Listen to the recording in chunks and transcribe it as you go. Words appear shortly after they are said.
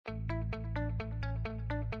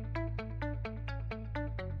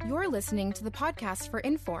You're listening to the podcast for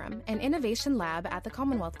Inforum, an innovation lab at the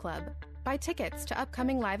Commonwealth Club. Buy tickets to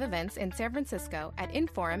upcoming live events in San Francisco at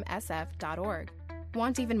inforumsf.org.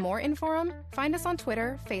 Want even more Inforum? Find us on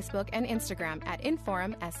Twitter, Facebook, and Instagram at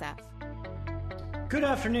InforumSF. Good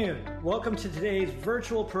afternoon. Welcome to today's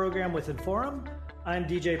virtual program with Inforum. I'm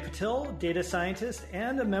DJ Patil, data scientist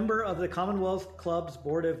and a member of the Commonwealth Club's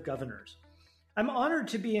Board of Governors. I'm honored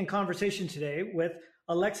to be in conversation today with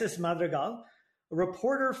Alexis Madrigal, a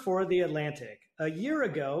reporter for The Atlantic. A year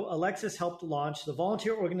ago, Alexis helped launch the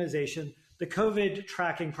volunteer organization, the COVID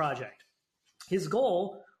Tracking Project. His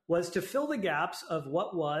goal was to fill the gaps of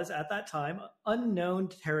what was, at that time, unknown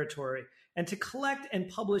territory and to collect and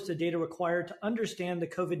publish the data required to understand the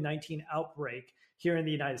COVID-19 outbreak here in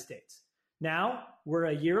the United States. Now, we're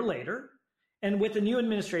a year later, and with the new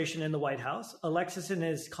administration in the White House, Alexis and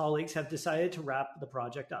his colleagues have decided to wrap the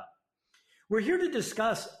project up. We're here to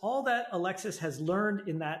discuss all that Alexis has learned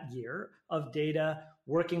in that year of data,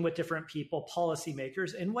 working with different people,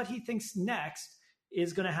 policymakers, and what he thinks next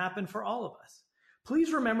is going to happen for all of us.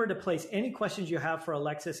 Please remember to place any questions you have for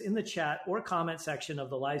Alexis in the chat or comment section of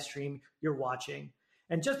the live stream you're watching.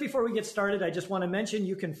 And just before we get started, I just want to mention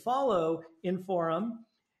you can follow Inforum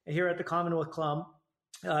here at the Commonwealth Club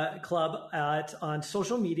on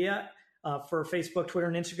social media for Facebook, Twitter,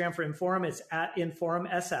 and Instagram. For Inforum, it's at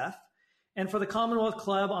InforumSF. And for the Commonwealth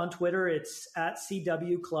Club on Twitter, it's at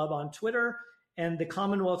CW Club on Twitter and the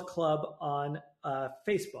Commonwealth Club on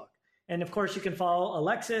Facebook. And of course, you can follow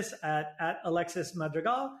Alexis at Alexis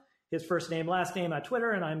Madrigal, his first name, last name at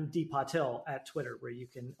Twitter, and I'm D. Patil at Twitter, where you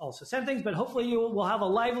can also send things. But hopefully you will have a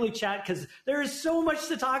lively chat because there is so much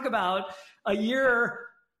to talk about. A year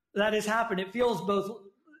that has happened. It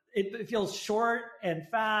feels short and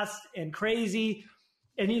fast and crazy.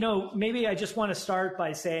 And, maybe I just want to start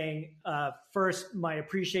by saying, first, my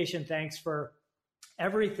appreciation, thanks for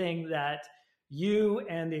everything that you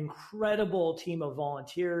and the incredible team of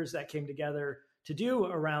volunteers that came together to do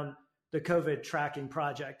around the COVID Tracking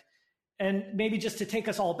Project. And maybe just to take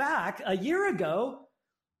us all back, a year ago,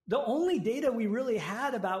 the only data we really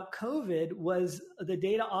had about COVID was the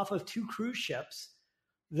data off of 2 cruise ships.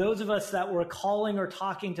 Those of us that were calling or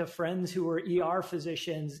talking to friends who were ER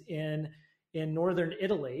physicians in northern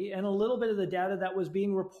Italy, and a little bit of the data that was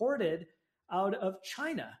being reported out of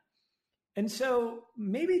China. And so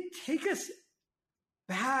maybe take us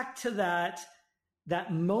back to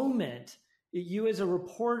that moment, you as a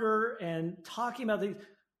reporter and talking about things.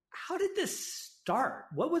 How did this start?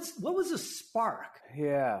 What was the spark?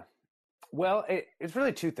 Yeah. Well, it's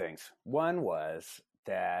really 2 things. One was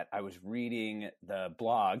that I was reading the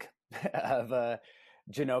blog of a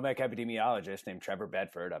genomic epidemiologist named Trevor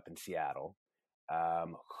Bedford up in Seattle,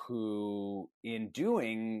 who, in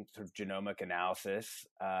doing sort of genomic analysis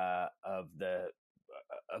of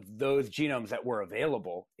those genomes that were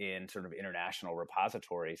available in sort of international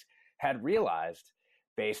repositories, had realized,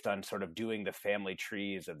 based on sort of doing the family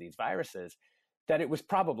trees of these viruses, that it was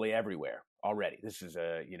probably everywhere already. This is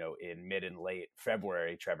in mid and late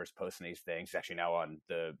February, Trevor's posting these things. He's actually now on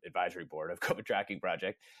the advisory board of COVID Tracking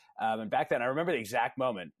Project. And back then, I remember the exact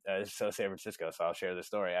moment. So San Francisco, so I'll share the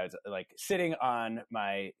story. I was like sitting on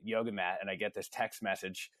my yoga mat, and I get this text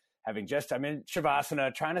message. I'm in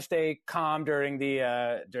Shavasana, trying to stay calm during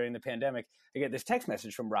the pandemic. I get this text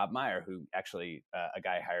message from Rob Meyer, who actually a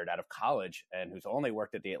guy hired out of college and who's only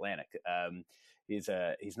worked at The Atlantic. He's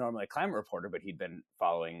normally a climate reporter, but he'd been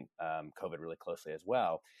following COVID really closely as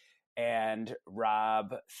well. And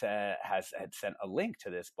Rob had sent a link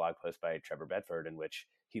to this blog post by Trevor Bedford in which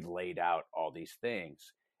he laid out all these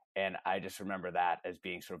things. And I just remember that as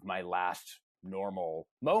being sort of my last normal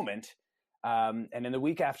moment. And in the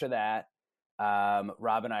week after that,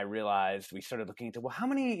 Rob and I realized, we started looking into, well, how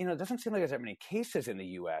many, it doesn't seem like there's that many cases in the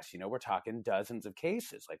US, we're talking dozens of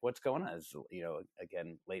cases. Like, what's going on? It's,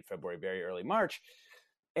 again, late February, very early March.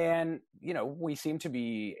 And, we seem to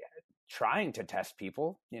be trying to test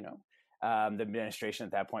people, the administration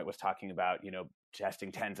at that point was talking about,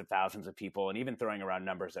 testing tens of thousands of people and even throwing around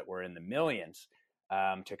numbers that were in the millions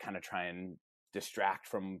to kind of try and distract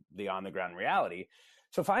from the on the ground reality.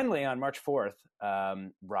 So finally, on March 4th,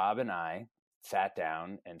 Rob and I sat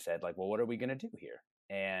down and said, well, what are we going to do here?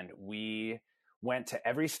 And we went to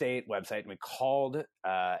every state website and we called and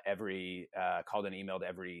emailed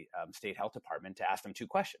every state health department to ask them 2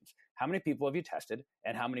 questions. How many people have you tested,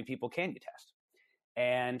 and how many people can you test?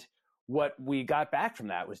 And what we got back from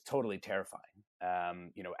that was totally terrifying.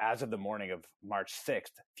 As of the morning of March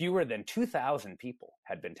 6th, fewer than 2,000 people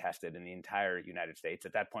had been tested in the entire United States.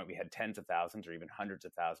 At that point, we had tens of thousands or even hundreds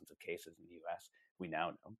of thousands of cases in the US, we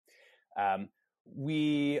now know.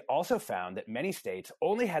 we also found that many states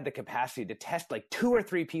only had the capacity to test like 2 or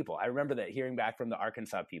 3 people. I remember that hearing back from the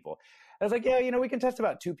Arkansas people. I was like, yeah, we can test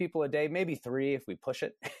about 2 people a day, maybe 3 if we push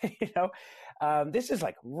it. This is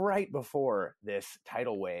like right before this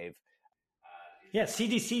tidal wave. Yeah,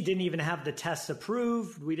 CDC didn't even have the tests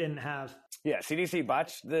approved. We didn't have. Yeah, CDC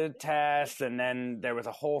botched the tests. And then there was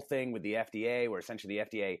a whole thing with the FDA where essentially the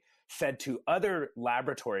FDA said to other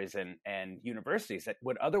laboratories and universities that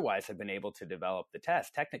would otherwise have been able to develop the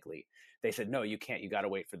test technically, they said, no, you can't. You got to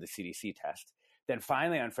wait for the CDC test. Then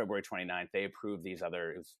finally on February 29th, they approved these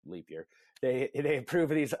other, it was leap year, they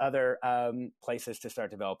approved these other places to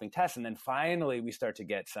start developing tests. And then finally we start to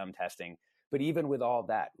get some testing. But even with all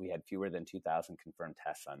that, we had fewer than 2,000 confirmed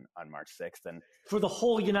tests on March 6th. And for the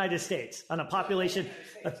whole United States, on a population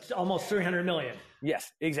of almost 300 million.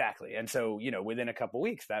 Yes, exactly. And so, within a couple of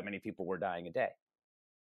weeks, that many people were dying a day.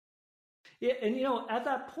 Yeah, and at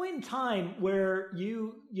that point in time where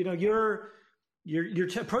you're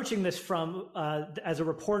approaching this from as a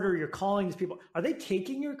reporter, you're calling these people. Are they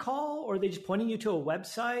taking your call, or are they just pointing you to a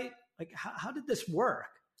website? Like, how did this work?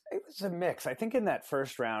 It was a mix. I think in that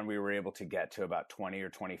first round, we were able to get to about 20 or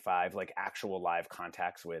 25 like actual live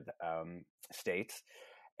contacts with states.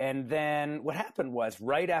 And then what happened was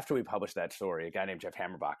right after we published that story, a guy named Jeff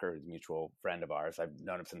Hammerbacher, who's a mutual friend of ours, I've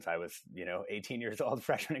known him since I was 18 years old,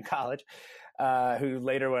 freshman in college, who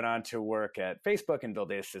later went on to work at Facebook and build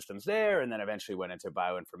data systems there, and then eventually went into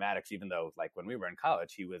bioinformatics, even though like when we were in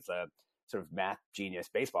college, he was a sort of math genius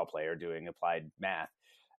baseball player doing applied math.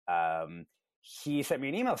 He sent me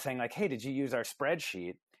an email saying like, hey, did you use our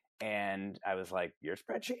spreadsheet? And I was like, your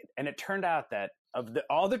spreadsheet? And it turned out that of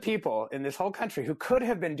all the people in this whole country who could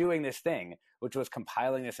have been doing this thing, which was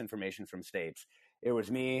compiling this information from states, it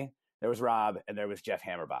was me, there was Rob, and there was Jeff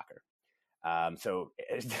Hammerbacher. So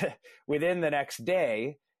within the next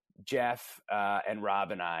day, Jeff and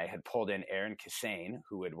Rob and I had pulled in Aaron Kassane,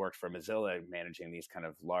 who had worked for Mozilla managing these kind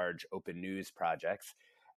of large open news projects.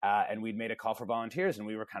 And we'd made a call for volunteers, and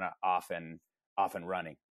we were kind of off and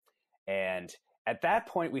running. And at that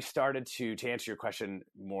point, we started to answer your question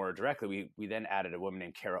more directly. We then added a woman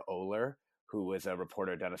named Kara Oler, who was a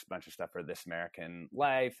reporter, done a bunch of stuff for This American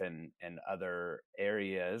Life and other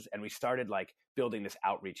areas. And we started like building this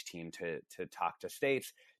outreach team to talk to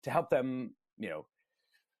states, to help them,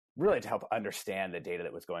 really to help understand the data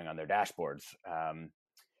that was going on their dashboards.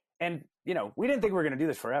 And, we didn't think we were going to do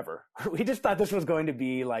this forever. We just thought this was going to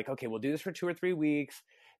be like, okay, we'll do this for 2 or 3 weeks.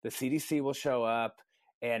 The CDC will show up.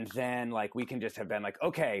 And then like, we can just have been like,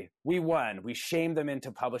 okay, we won. We shamed them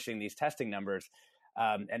into publishing these testing numbers.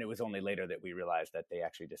 And it was only later that we realized that they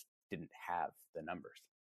actually just didn't have the numbers.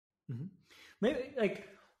 Mm-hmm. Maybe like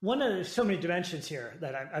there's so many dimensions here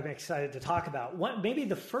that I'm excited to talk about. Maybe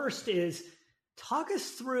the first is talk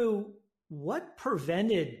us through what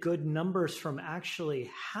prevented good numbers from actually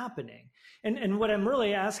happening. And what I'm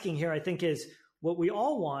really asking here, I think, is what we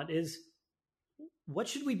all want is, what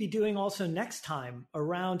should we be doing also next time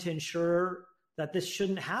around to ensure that this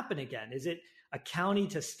shouldn't happen again? Is it a county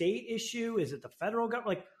to state issue? Is it the federal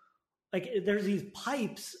government? Like there's these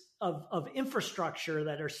pipes of infrastructure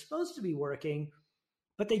that are supposed to be working,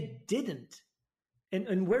 but they didn't.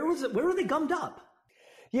 And where was it? Where were they gummed up?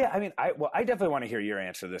 Yeah, I mean, I definitely want to hear your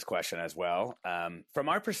answer to this question as well. From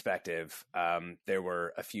our perspective, there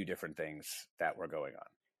were a few different things that were going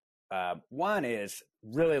on. One is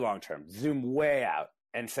really long-term, zoom way out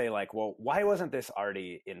and say like, well, why wasn't this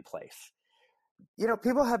already in place?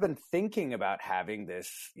 People have been thinking about having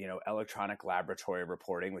this, electronic laboratory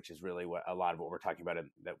reporting, which is really what a lot of what we're talking about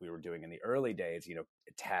that we were doing in the early days,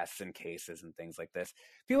 tests and cases and things like this.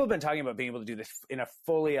 People have been talking about being able to do this in a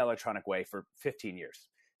fully electronic way for 15 years.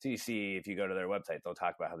 So you see, if you go to their website, they'll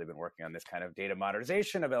talk about how they've been working on this kind of data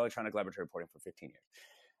modernization of electronic laboratory reporting for 15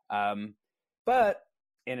 years. But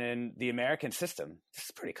in the American system, this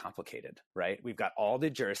is pretty complicated, right? We've got all the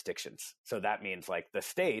jurisdictions. So that means like the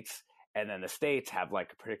states, and then the states have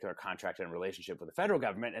like a particular contract and relationship with the federal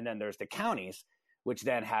government. And then there's the counties, which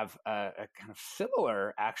then have a kind of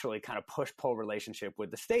similar, actually kind of push-pull relationship with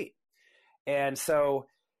the state. And so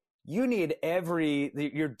you need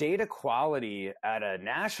your data quality at a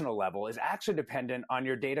national level is actually dependent on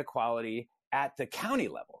your data quality at the county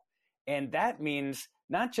level. And that means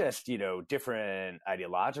not just, different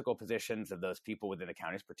ideological positions of those people within the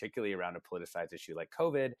counties, particularly around a politicized issue like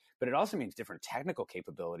COVID, but it also means different technical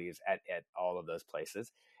capabilities at all of those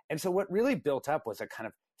places. And so what really built up was a kind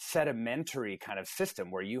of sedimentary kind of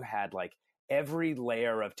system where you had like every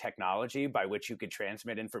layer of technology by which you could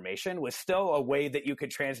transmit information was still a way that you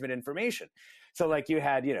could transmit information. So like you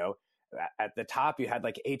had, at the top, you had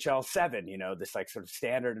like HL7, this like sort of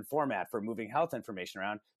standard and format for moving health information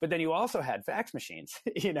around. But then you also had fax machines,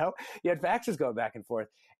 you had faxes going back and forth.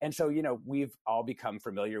 And so, we've all become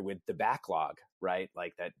familiar with the backlog, right?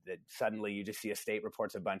 Like that suddenly you just see a state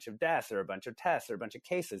reports a bunch of deaths or a bunch of tests or a bunch of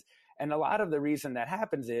cases. And a lot of the reason that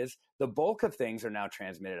happens is the bulk of things are now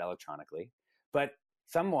transmitted electronically, but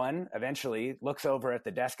someone eventually looks over at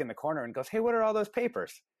the desk in the corner and goes, hey, what are all those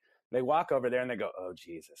papers? They walk over there and they go, oh,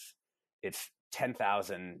 Jesus, it's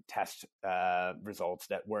 10,000 test results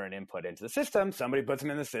that weren't input into the system. Somebody puts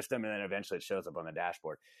them in the system, and then eventually it shows up on the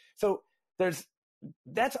dashboard. So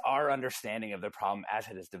that's our understanding of the problem as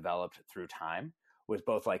it has developed through time, with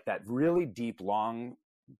both like that really deep, long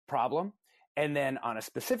problem. And then on a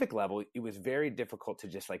specific level, it was very difficult to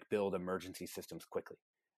just like build emergency systems quickly.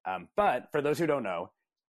 But for those who don't know,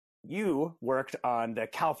 you worked on the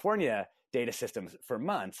California data systems for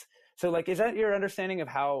months. So like, is that your understanding of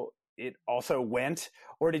how it also went,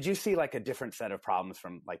 or did you see like a different set of problems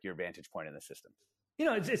from like your vantage point in the system?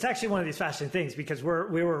 It's actually one of these fascinating things, because we're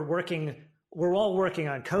all working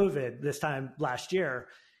on COVID this time last year,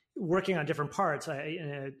 working on different parts.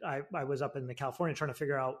 I was up in the California trying to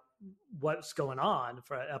figure out what's going on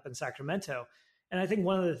up in Sacramento. And I think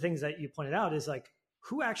one of the things that you pointed out is like,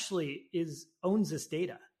 who actually owns this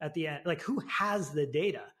data at the end? Like, who has the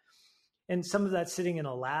data? And some of that's sitting in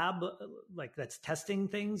a lab, like that's testing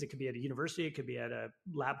things. It could be at a university, it could be at a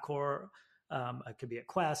LabCorp, it could be at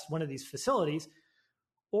Quest, one of these facilities,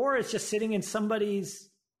 or it's just sitting in somebody's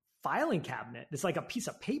filing cabinet. It's like a piece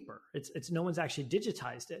of paper. It's no one's actually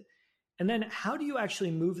digitized it. And then how do you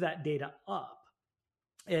actually move that data up?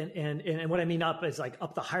 And what I mean up is like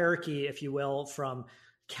up the hierarchy, if you will, from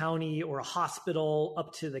county or a hospital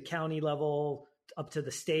up to the county level, up to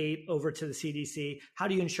the state, over to the CDC. How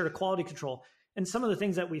do you ensure quality control? And some of the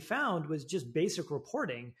things that we found was just basic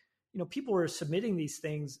reporting. People were submitting these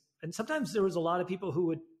things, and sometimes there was a lot of people who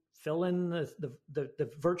would fill in the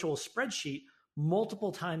virtual spreadsheet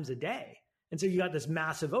multiple times a day. And so you got this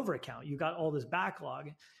massive overaccount. You got all this backlog.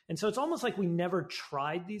 And so it's almost like we never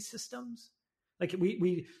tried these systems. Like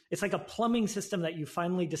it's like a plumbing system that you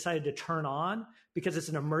finally decided to turn on because it's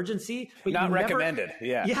an emergency, but not recommended.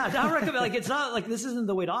 Yeah. Yeah. Not recommended. Like, it's not like, this isn't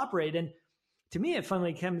the way to operate. And to me, it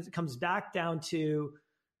finally comes back down to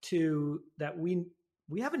that we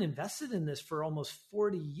haven't invested in this for almost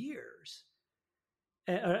 40 years.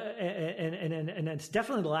 And it's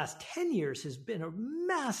definitely the last 10 years has been a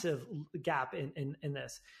massive gap in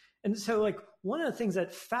this. And so like one of the things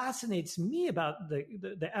that fascinates me about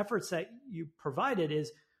the efforts that you provided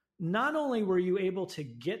is not only were you able to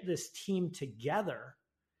get this team together,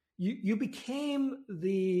 you became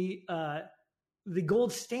the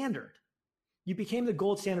gold standard. You became the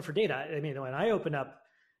gold standard for data. I mean, when I open up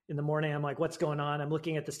in the morning, I'm like, what's going on? I'm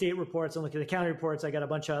looking at the state reports. I'm looking at the county reports. I got a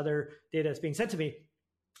bunch of other data that's being sent to me.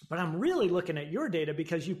 But I'm really looking at your data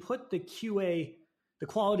because you put the QA, the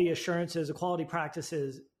quality assurances, the quality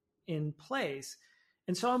practices in place.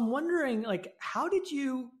 And so I'm wondering, like, how did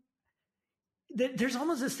you, there's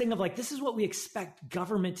almost this thing of like, this is what we expect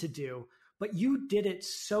government to do, but you did it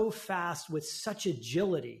so fast with such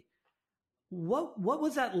agility. What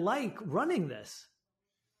was that like running this?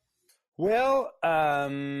 Well,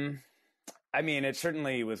 I mean, it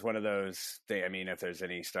certainly was one of those things. I mean, if there's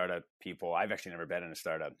any startup people, I've actually never been in a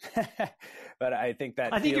startup, but I think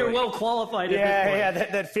you're well qualified. Yeah,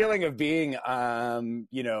 that feeling of being, in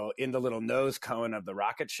the little nose cone of the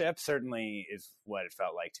rocket ship certainly is what it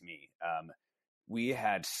felt like to me. We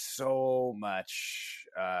had so much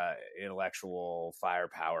intellectual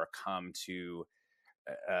firepower come to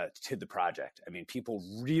the project. I mean, people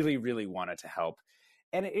really, really wanted to help.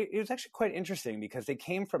 And it was actually quite interesting because they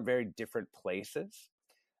came from very different places.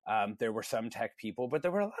 There were some tech people, but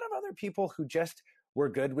there were a lot of other people who just were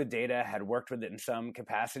good with data, had worked with it in some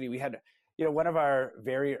capacity. We had, one of our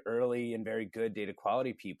very early and very good data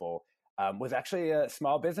quality people was actually a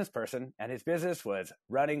small business person, and his business was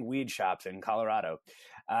running weed shops in Colorado.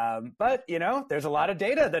 But, there's a lot of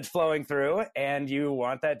data that's flowing through, and you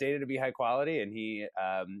want that data to be high quality. And he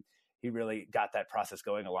really got that process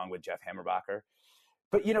going along with Jeff Hammerbacher.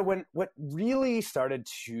 But, what really started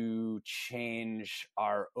to change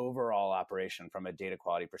our overall operation from a data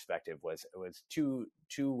quality perspective was two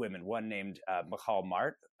women, one named Michal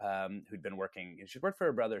Mart, who'd been working, she'd worked for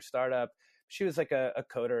her brother's startup. She was like a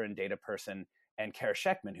coder and data person, and Kara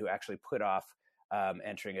Sheckman, who actually put off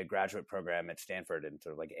entering a graduate program at Stanford in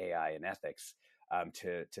sort of like AI and ethics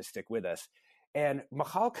to stick with us. And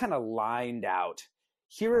Michal kind of lined out,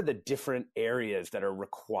 here are the different areas that are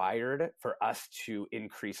required for us to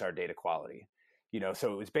increase our data quality.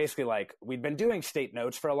 So it was basically like we'd been doing state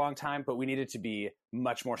notes for a long time, but we needed to be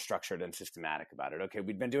much more structured and systematic about it. Okay,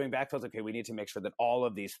 we'd been doing backfills. Okay, we need to make sure that all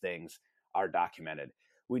of these things are documented.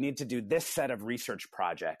 We need to do this set of research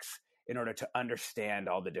projects in order to understand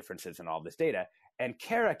all the differences in all this data. And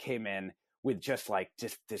Kara came in with just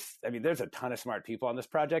this. I mean, there's a ton of smart people on this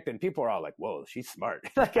project, and people are all like, "Whoa, she's smart!"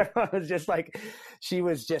 Like everyone was just like, she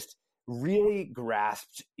was just really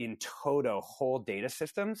grasped in toto whole data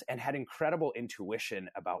systems and had incredible intuition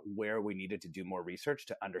about where we needed to do more research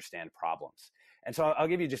to understand problems. And so I'll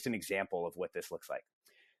give you just an example of what this looks like.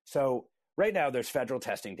 So right now there's federal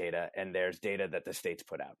testing data and there's data that the states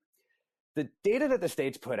put out. The data that the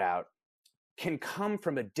states put out can come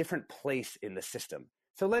from a different place in the system.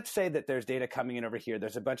 So let's say that there's data coming in over here,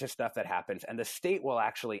 there's a bunch of stuff that happens, and the state will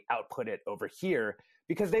actually output it over here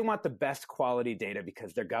because they want the best quality data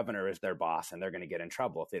because their governor is their boss and they're going to get in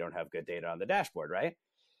trouble if they don't have good data on the dashboard, right?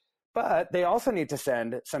 But they also need to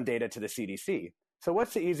send some data to the CDC. So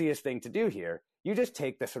what's the easiest thing to do here? You just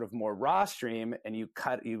take the sort of more raw stream and you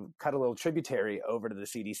cut a little tributary over to the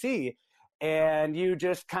CDC and you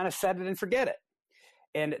just kind of set it and forget it.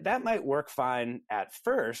 And that might work fine at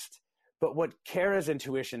first, but what Kara's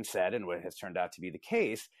intuition said, and what has turned out to be the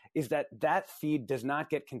case, is that that feed does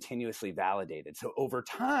not get continuously validated. So over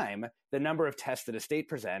time, the number of tests that a state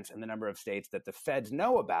presents and the number of states that the feds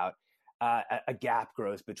know about, a gap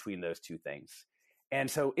grows between those two things. And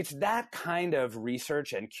so it's that kind of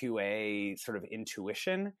research and QA sort of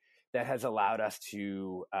intuition that has allowed us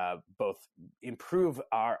to both improve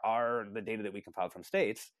the data that we compiled from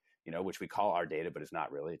states, which we call our data, but it's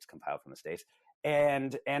not really, it's compiled from the states,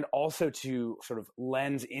 and also to sort of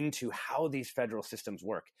lens into how these federal systems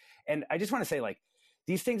work. And I just want to say, like,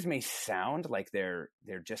 these things may sound like they're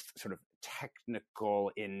just sort of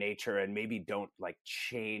technical in nature and maybe don't like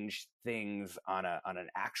change things on an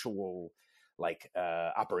actual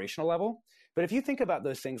operational level. But if you think about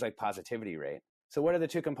those things like positivity rate, so what are the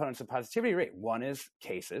two components of positivity rate? One is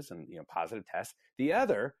cases and positive tests. The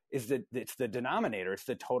other is it's the denominator, it's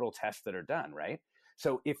the total tests that are done, right?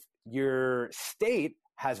 So if your state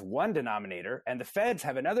has one denominator and the feds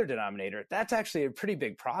have another denominator, that's actually a pretty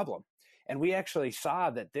big problem. And we actually saw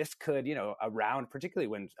that this could, around, particularly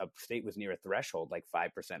when a state was near a threshold, like 5%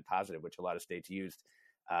 positive, which a lot of states used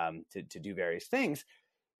to do various things,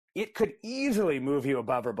 it could easily move you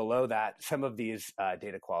above or below that, some of these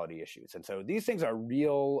data quality issues. And so these things are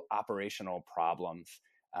real operational problems,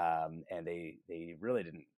 and they really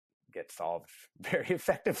didn't get solved very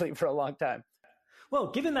effectively for a long time. Well,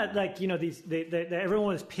 given that,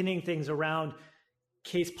 everyone was pinning things around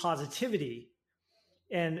case positivity,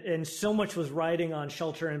 and so much was riding on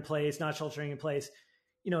shelter in place, not sheltering in place.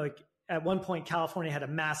 At one point, California had a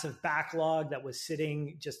massive backlog that was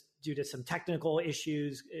sitting just due to some technical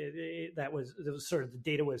issues. That was sort of, the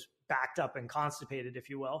data was backed up and constipated, if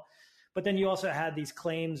you will. But then you also had these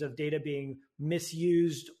claims of data being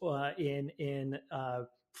misused in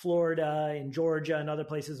Florida, in Georgia, and other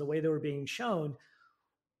places, the way they were being shown.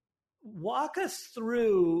 Walk us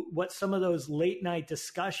through what some of those late night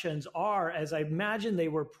discussions are, as I imagine they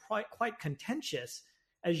were quite contentious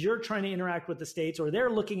as you're trying to interact with the states, or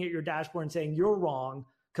they're looking at your dashboard and saying, you're wrong,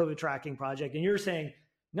 COVID tracking project. And you're saying,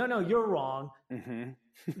 no, you're wrong.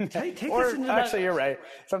 Mm-hmm. Take or us into actually, that. You're right.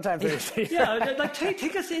 Sometimes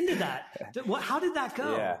take us into that. How did that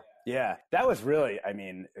go? Yeah. That was really,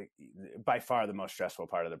 by far the most stressful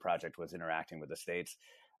part of the project was interacting with the states.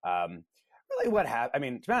 Really what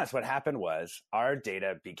happened, to be honest, what happened was our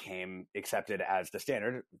data became accepted as the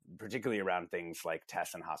standard, particularly around things like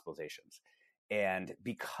tests and hospitalizations. And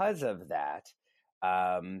because of that,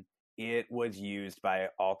 it was used by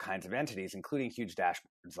all kinds of entities, including huge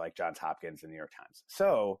dashboards like Johns Hopkins and the New York Times.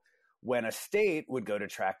 So when a state would go to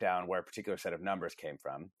track down where a particular set of numbers came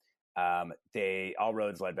from, all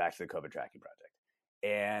roads led back to the COVID tracking project.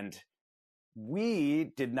 And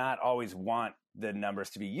we did not always want the numbers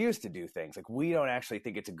to be used to do things. Like, we don't actually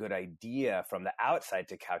think it's a good idea from the outside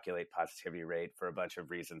to calculate positivity rate for a bunch of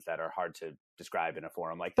reasons that are hard to describe in a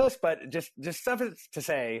forum like this, but just stuff to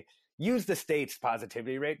say, use the state's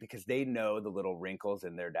positivity rate because they know the little wrinkles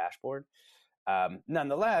in their dashboard.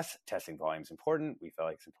 Nonetheless, testing volume is important. We felt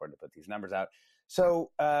like it's important to put these numbers out.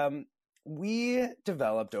 So we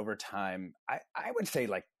developed over time, I would say,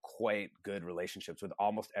 like, quite good relationships with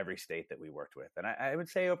almost every state that we worked with. And I would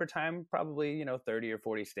say over time, probably, 30 or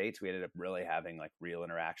 40 states we ended up really having like real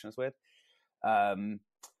interactions with. And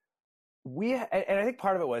I think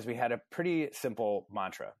part of it was we had a pretty simple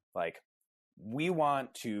mantra, like, we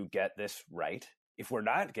want to get this right. If we're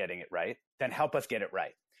not getting it right, then help us get it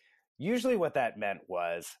right. Usually what that meant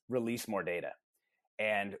was release more data.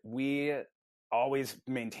 And we always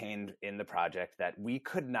maintained in the project that we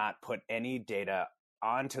could not put any data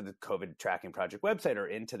onto the COVID tracking project website or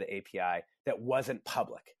into the API that wasn't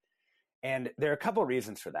public. And there are a couple of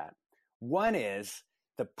reasons for that. One is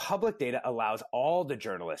the public data allows all the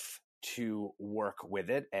journalists to work with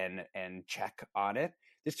it and check on it.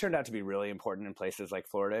 This turned out to be really important in places like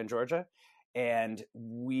Florida and Georgia. And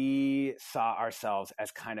we saw ourselves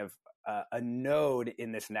as kind of a node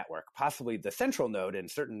in this network, possibly the central node in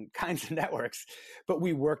certain kinds of networks. But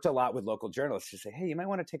we worked a lot with local journalists to say, hey, you might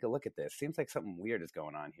want to take a look at this. Seems like something weird is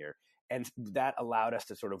going on here. And that allowed us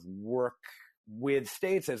to sort of work with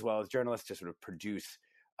states as well as journalists to sort of produce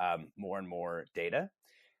more and more data.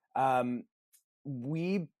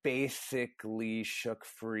 We basically shook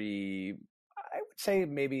free, I would say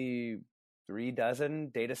maybe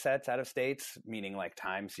 36 data sets out of states, meaning like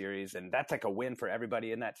time series. And that's like a win for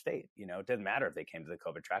everybody in that state. You know, it doesn't matter if they came to the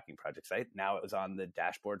COVID tracking project site. Now it was on the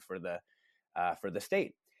dashboard for the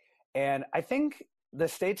state. And I think the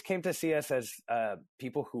states came to see us as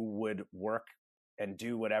people who would work and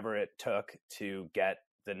do whatever it took to get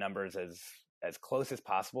the numbers as close as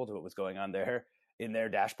possible to what was going on there in their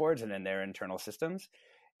dashboards and in their internal systems.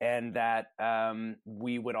 And that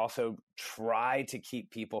we would also try to keep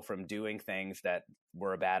people from doing things that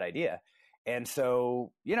were a bad idea. And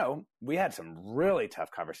so, you know, we had some really tough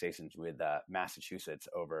conversations with Massachusetts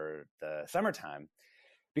over the summertime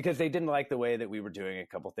because they didn't like the way that we were doing a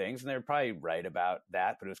couple things. And they're probably right about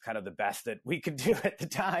that, but it was kind of the best that we could do at the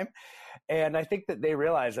time. And I think that they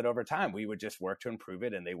realized that over time, we would just work to improve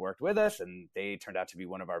it. And they worked with us, and they turned out to be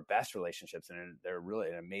one of our best relationships. And they're really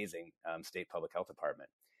an amazing state public health department.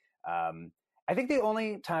 I think the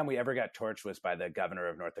only time we ever got torched was by the governor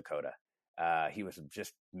of North Dakota. He was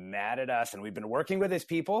just mad at us, and we've been working with his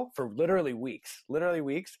people for literally weeks,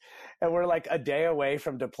 and we're like a day away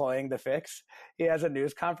from deploying the fix. He has a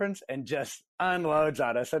news conference and just unloads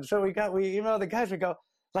on us. And so we email the guys, we go,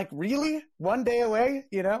 like, really? 1 day away,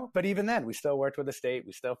 you know? But even then, we still worked with the state.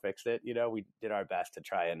 We still fixed it. You know, we did our best to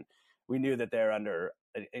try, and we knew that they're under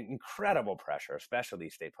incredible pressure, especially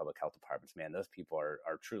state public health departments. Man, those people are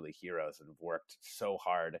truly heroes and have worked so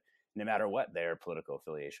hard, no matter what their political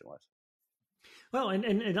affiliation was. Well,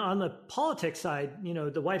 and on the politics side, you know,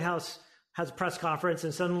 the White House has a press conference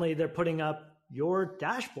and suddenly they're putting up your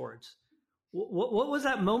dashboards. What was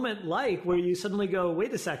that moment like where you suddenly go,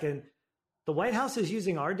 wait a second, the White House is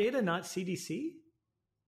using our data, not CDC?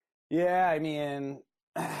 Yeah, I mean,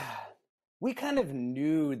 we kind of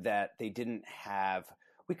knew that they didn't have,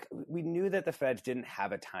 we knew that the feds didn't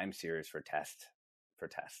have a time series for tests.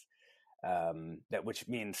 That which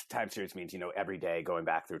means time series means, you know, every day going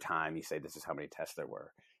back through time, you say this is how many tests there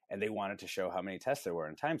were. And they wanted to show how many tests there were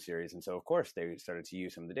in time series. And so, of course, they started to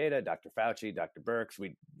use some of the data. Dr. Fauci, Dr. Birx,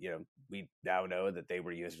 we now know that they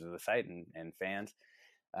were users of the site and fans.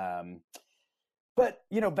 But,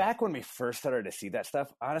 you know, back when we first started to see that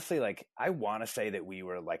stuff, honestly, like, I want to say that we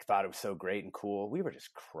were like, thought it was so great and cool. We were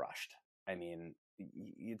just crushed. I mean,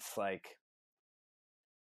 it's like,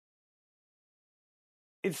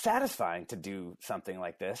 it's satisfying to do something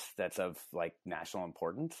like this that's of like national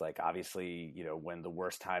importance. Like, obviously, you know, when the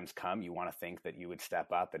worst times come, you want to think that you would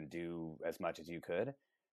step up and do as much as you could.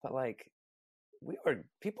 But like,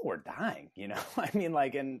 people were dying, you know? I mean,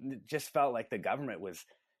 like, and it just felt like the government was,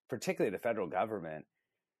 particularly the federal government,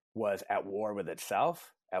 was at war with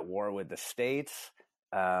itself, at war with the states,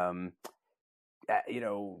 you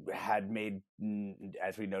know, had made,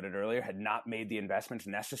 as we noted earlier, had not made the investments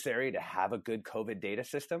necessary to have a good COVID data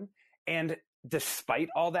system. And despite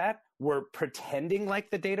all that, we're pretending like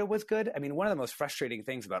the data was good. I mean, one of the most frustrating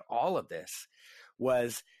things about all of this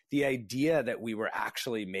was the idea that we were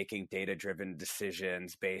actually making data-driven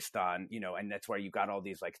decisions based on, you know, and that's where you got all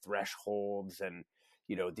these like thresholds and,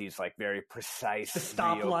 you know, these like very precise the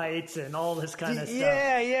stoplights and all this kind of stuff.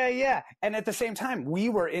 Yeah. And at the same time, we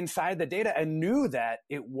were inside the data and knew that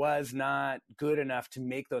it was not good enough to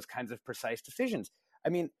make those kinds of precise decisions. I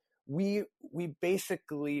mean, we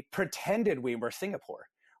basically pretended we were Singapore.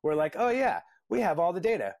 We're like, oh yeah, we have all the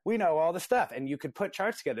data. We know all the stuff. And you could put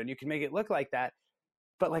charts together and you can make it look like that.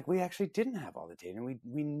 But like, we actually didn't have all the data. And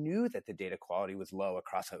we knew that the data quality was low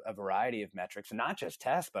across a variety of metrics, not just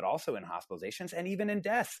tests, but also in hospitalizations and even in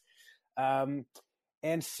deaths.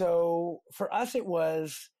 And so for us, it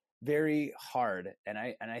was very hard. And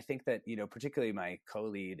I think that, you know, particularly my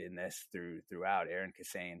co-lead in this throughout, Erin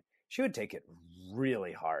Kassane, she would take it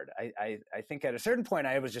really hard. I think at a certain point,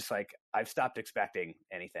 I was just like, I've stopped expecting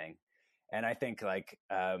anything. And I think like,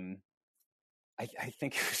 I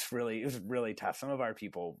think it was really tough. Some of our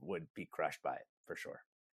people would be crushed by it for sure.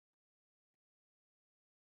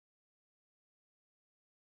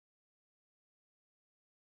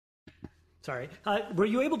 Sorry. Were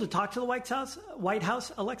you able to talk to the White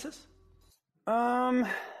House, Alexis? Was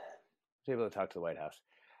able to talk to the White House.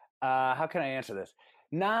 How can I answer this?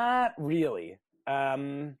 Not really.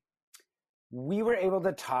 We were able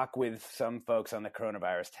to talk with some folks on the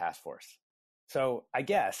coronavirus task force. So I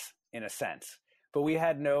guess, in a sense, but we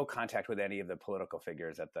had no contact with any of the political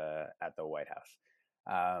figures at the White House.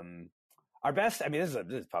 Our best, I mean, this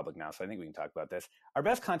is public now, so I think we can talk about this. Our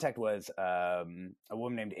best contact was a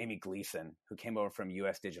woman named Amy Gleason, who came over from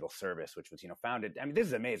U.S. Digital Service, which was, founded. I mean, this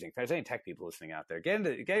is amazing. If there's any tech people listening out there,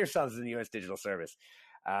 get yourselves in U.S. Digital Service.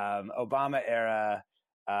 Obama era,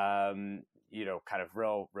 kind of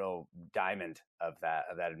real diamond of that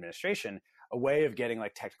administration, a way of getting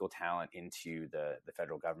like technical talent into the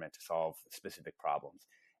federal government to solve specific problems.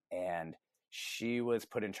 And she was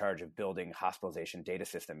put in charge of building hospitalization data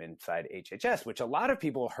system inside HHS, which a lot of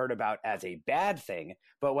people heard about as a bad thing,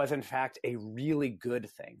 but was in fact a really good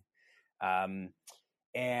thing.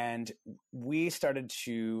 And we started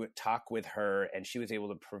to talk with her, and she was able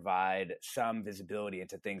to provide some visibility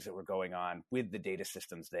into things that were going on with the data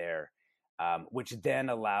systems there, which then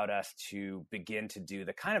allowed us to begin to do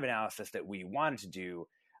the kind of analysis that we wanted to do,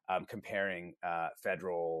 comparing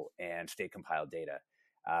federal and state compiled data.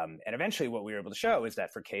 And eventually what we were able to show is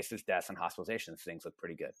that for cases, deaths, and hospitalizations, things look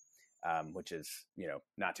pretty good, which is,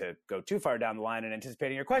 not to go too far down the line and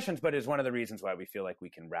anticipating your questions, but is one of the reasons why we feel like we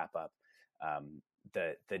can wrap up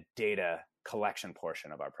the data collection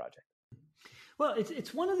portion of our project. Well,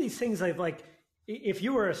 it's one of these things like if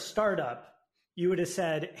you were a startup, you would have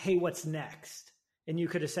said, hey, what's next? And you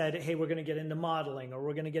could have said, hey, we're going to get into modeling, or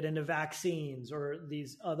we're going to get into vaccines, or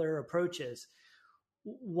these other approaches.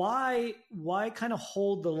 Why kind of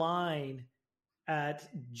hold the line at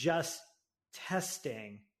just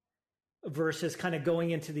testing versus kind of going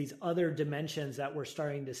into these other dimensions that we're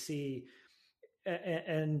starting to see?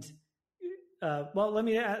 And let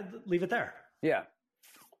me leave it there. Yeah.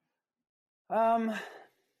 I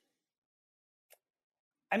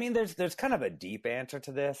mean, there's kind of a deep answer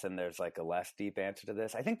to this, and there's like a less deep answer to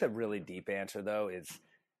this. I think the really deep answer, though, is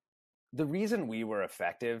the reason we were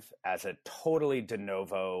effective as a totally de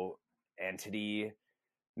novo entity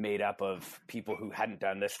made up of people who hadn't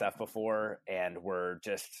done this stuff before and were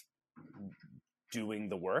just doing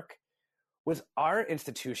the work was our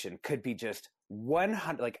institution could be just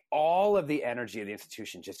 100, like all of the energy of the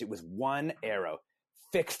institution, it was one arrow,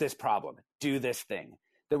 fix this problem, do this thing.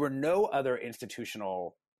 There were no other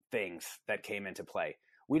institutional things that came into play.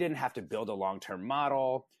 We didn't have to build a long-term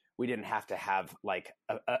model. We didn't have to have like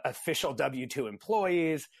official W-2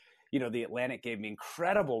 employees. The Atlantic gave me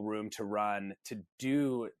incredible room to run, to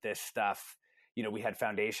do this stuff. We had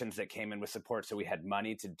foundations that came in with support, so we had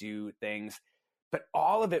money to do things. But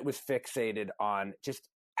all of it was fixated on just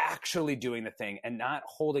actually doing the thing and not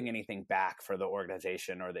holding anything back for the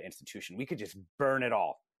organization or the institution. We could just burn it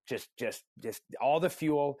all. Just all the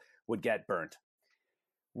fuel would get burnt.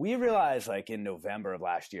 We realized like in November of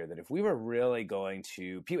last year that if we were really going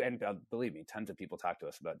to, and believe me, tons of people talk to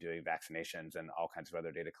us about doing vaccinations and all kinds of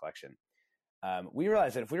other data collection. We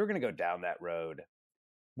realized that if we were going to go down that road,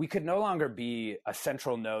 we could no longer be a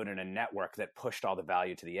central node in a network that pushed all the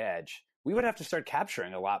value to the edge. We would have to start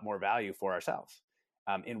capturing a lot more value for ourselves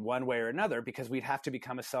in one way or another, because we'd have to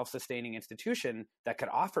become a self-sustaining institution that could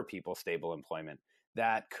offer people stable employment,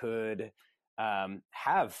 that could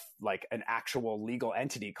have like an actual legal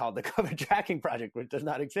entity called the COVID Tracking Project, which does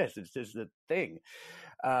not exist. It's just a thing.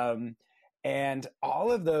 And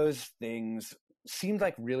all of those things seemed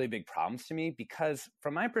like really big problems to me, because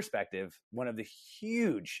from my perspective, one of the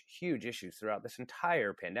huge, huge issues throughout this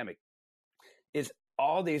entire pandemic is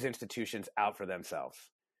all these institutions out for themselves.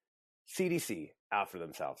 CDC out for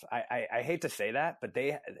themselves. I hate to say that, but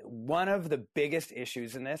one of the biggest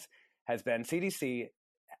issues in this has been CDC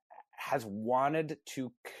has wanted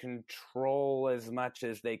to control as much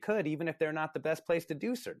as they could, even if they're not the best place to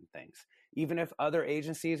do certain things, even if other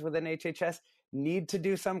agencies within HHS need to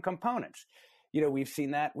do some components. We've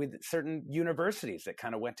seen that with certain universities that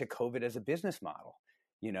kind of went to COVID as a business model,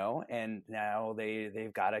 and now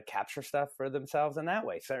they've got to capture stuff for themselves in that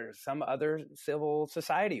way. So some other civil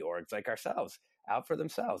society orgs like ourselves out for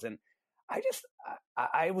themselves. And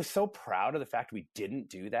I was so proud of the fact we didn't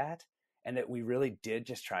do that, and that we really did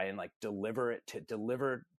just try and like deliver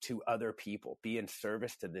to other people, be in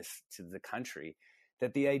service to the country,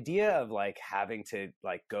 that the idea of like having to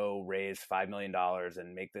like go raise $5 million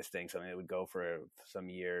and make this thing something that would go for some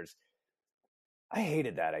years, I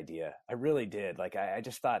hated that idea. I really did. Like, I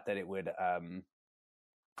just thought that it would,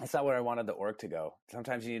 it's not where I wanted the org to go.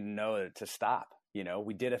 Sometimes you need to know to stop.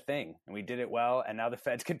 We did a thing and we did it well, and now the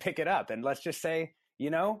feds could pick it up. And let's just say,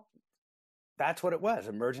 that's what it was,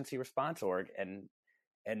 emergency response org. And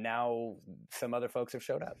now some other folks have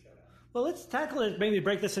showed up. Well, let's tackle it, maybe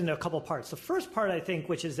break this into a couple parts. The first part, I think,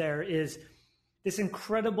 which is there, is this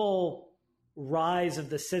incredible rise of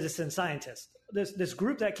the citizen scientist. This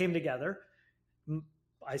group that came together,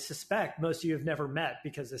 I suspect most of you have never met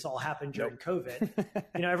because this all happened during COVID.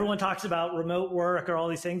 Everyone talks about remote work or all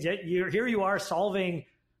these things, yet here you are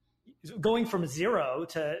going from zero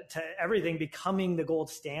to everything becoming the gold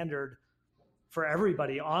standard for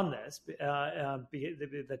everybody on this,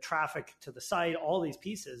 the traffic to the site, all these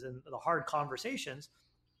pieces and the hard conversations.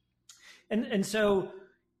 And so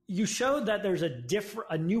you showed that there's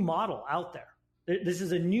a new model out there. This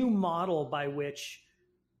is a new model by which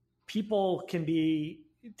people can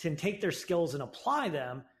take their skills and apply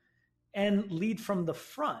them and lead from the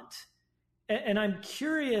front. And I'm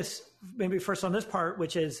curious, maybe first on this part,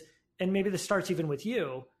 which is, and maybe this starts even with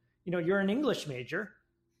you, you're an English major.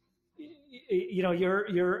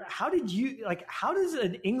 How does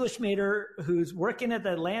an English major who's working at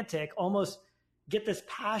the Atlantic almost get this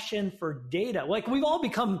passion for data? Like, we've all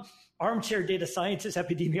become armchair data scientists,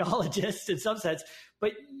 epidemiologists in some sense,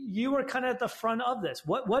 but you were kind of at the front of this.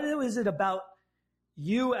 What is it about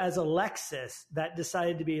you as Alexis that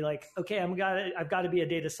decided to be like, okay, I've got to be a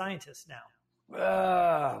data scientist now?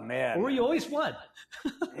 Oh, man. Or were you always one?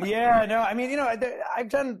 Yeah, no, I mean, I've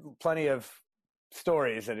done plenty of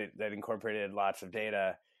stories that incorporated lots of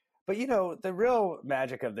data, but the real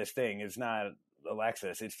magic of this thing is not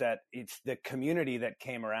Alexis. It's the community that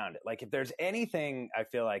came around it. Like, if there's anything I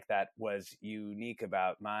feel like that was unique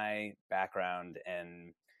about my background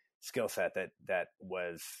and skill set that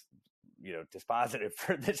was dispositive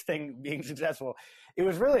for this thing being successful, it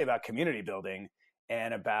was really about community building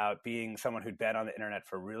and about being someone who'd been on the internet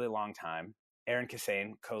for a really long time. Aaron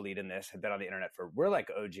Kassane, co-lead in this, had been on the internet we're like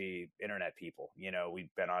OG internet people.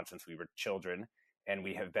 We've been on since we were children, and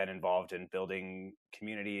we have been involved in building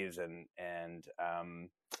communities and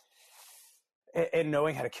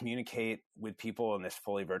knowing how to communicate with people in this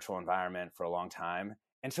fully virtual environment for a long time.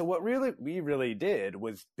 And so what we really did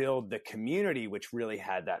was build the community, which really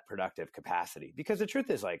had that productive capacity. Because the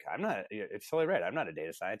truth is, like, it's totally right. I'm not a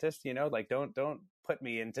data scientist, like, don't put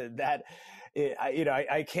me into that.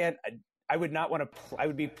 I can't. I would not want to. I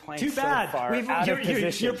would be playing too bad. So far out of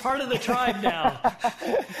position. You're part of the tribe now.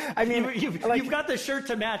 I mean, you've got the shirt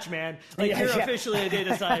to match, man. Like, you're officially a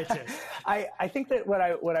data scientist. I think that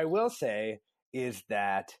what I will say is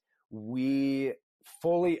that we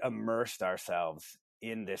fully immersed ourselves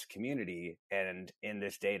in this community and in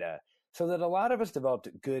this data, so that a lot of us developed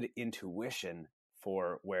good intuition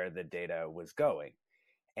for where the data was going.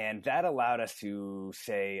 And that allowed us to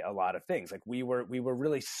say a lot of things. Like, we were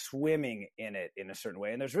really swimming in it in a certain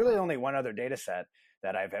way. And there's really only one other data set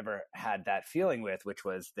that I've ever had that feeling with, which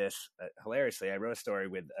was this. Hilariously, I wrote a story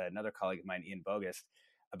with another colleague of mine, Ian Bogus,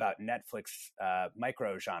 about Netflix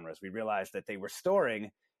micro genres. We realized that they were storing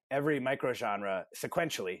every micro genre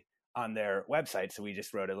sequentially on their website. So we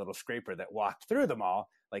just wrote a little scraper that walked through them all,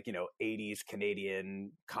 like, 80s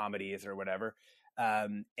Canadian comedies or whatever.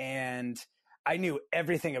 And I knew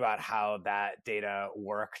everything about how that data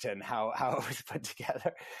worked and how it was put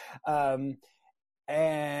together.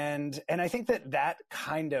 And I think that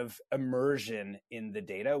kind of immersion in the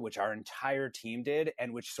data, which our entire team did,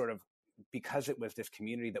 and which sort of, because it was this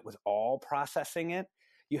community that was all processing it,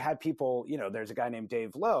 you had people, there's a guy named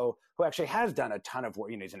Dave Lowe who actually has done a ton of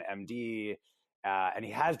work. He's an MD, and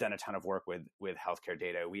he has done a ton of work with healthcare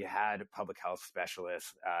data. We had public health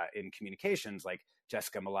specialists in communications like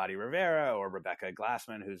Jessica Malati Rivera or Rebecca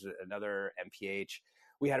Glassman, who's another MPH.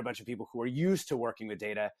 We had a bunch of people who were used to working with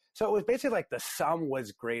data. So it was basically like the sum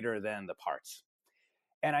was greater than the parts.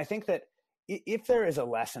 And I think that if there is a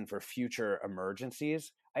lesson for future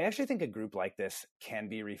emergencies, I actually think a group like this can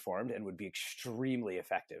be reformed and would be extremely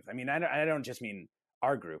effective. I mean, I don't just mean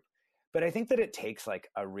our group, but I think that it takes like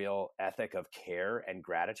a real ethic of care and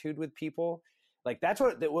gratitude with people. Like, that's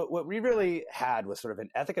what we really had was sort of an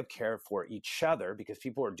ethic of care for each other, because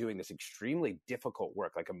people were doing this extremely difficult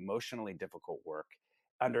work, like emotionally difficult work,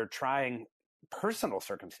 under trying personal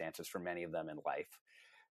circumstances for many of them in life.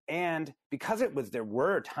 And because there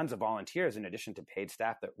were tons of volunteers in addition to paid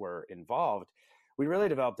staff that were involved, we really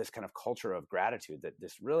developed this kind of culture of gratitude, that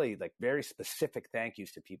this really like very specific thank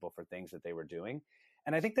yous to people for things that they were doing.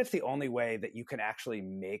 And I think that's the only way that you can actually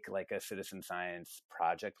make like a citizen science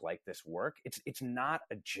project like this work. It's not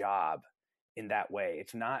a job in that way.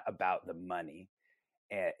 It's not about the money.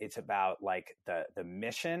 It's about like the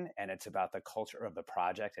mission, and it's about the culture of the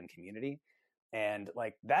project and community. And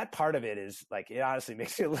like that part of it is like, it honestly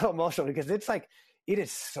makes me a little emotional, because it's like, it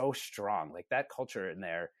is so strong. Like that culture in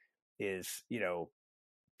there is,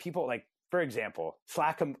 people like, for example,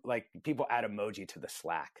 Slack, like people add emoji to the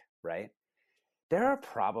Slack, right? There are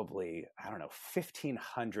probably, I don't know,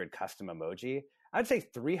 1,500 custom emoji. I'd say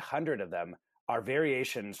 300 of them are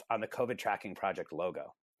variations on the COVID Tracking Project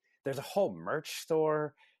logo. There's a whole merch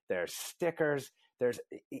store, there's stickers,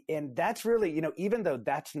 and that's really, even though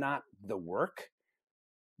that's not the work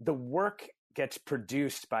gets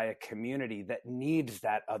produced by a community that needs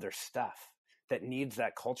that other stuff, that needs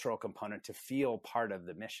that cultural component to feel part of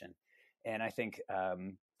the mission. And I think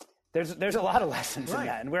there's a lot of lessons in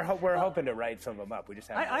that, and we're hoping to write some of them up. We just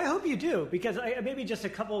have. I hope you do, because maybe just a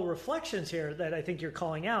couple of reflections here that I think you're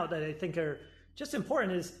calling out that I think are just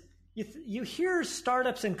important is you hear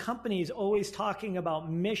startups and companies always talking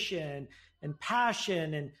about mission and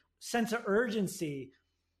passion and sense of urgency,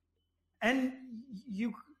 and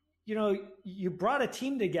you brought a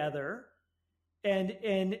team together, and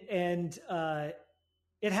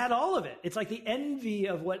it had all of it. It's like the envy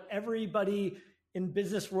of what everybody in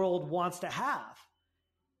business world wants to have.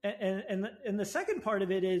 And the second part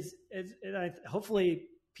of it is hopefully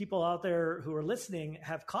people out there who are listening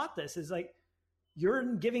have caught this, is like,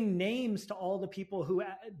 you're giving names to all the people who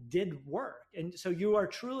did work. And so you are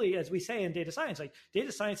truly, as we say in data science, like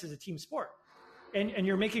data science is a team sport, and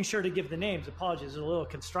you're making sure to give the names. Apologies, there's a little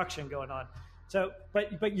construction going on. So,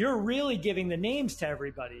 but you're really giving the names to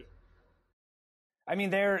everybody. I mean,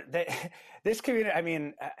 this community, I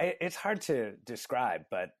mean, it's hard to describe,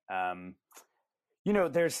 but,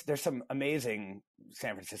 there's some amazing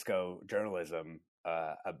San Francisco journalism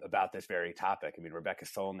about this very topic. I mean, Rebecca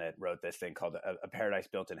Solnit wrote this thing called A Paradise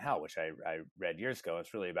Built in Hell, which I read years ago.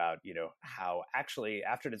 It's really about, how actually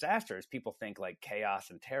after disasters, people think like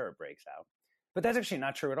chaos and terror breaks out. But that's actually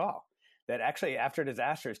not true at all. That actually after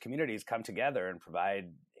disasters, communities come together and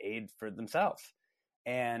provide aid for themselves.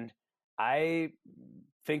 And I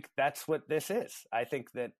think that's what this is. I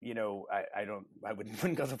think that, I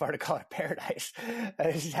wouldn't go so far to call it paradise.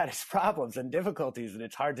 It's had its problems and difficulties, and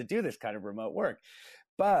it's hard to do this kind of remote work.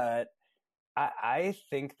 But I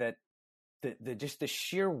think that just the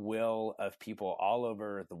sheer will of people all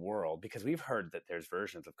over the world, because we've heard that there's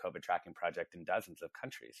versions of COVID Tracking Project in dozens of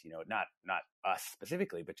countries, not us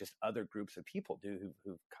specifically, but just other groups of people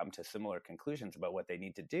who've come to similar conclusions about what they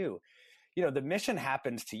need to do. The mission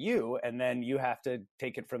happens to you, and then you have to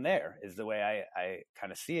take it from there, is the way I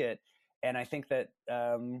kind of see it. And I think that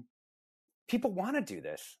people want to do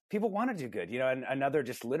this. People want to do good. And another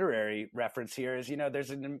just literary reference here is, there's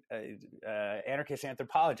an anarchist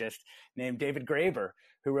anthropologist named David Graeber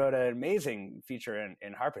who wrote an amazing feature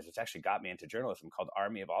in Harper's. It's actually got me into journalism, called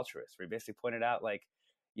Army of Altruists, where he basically pointed out, like,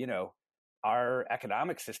 our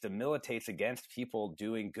economic system militates against people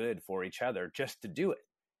doing good for each other just to do it,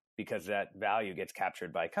 because that value gets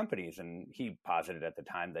captured by companies. And he posited at the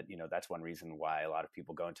time that, that's one reason why a lot of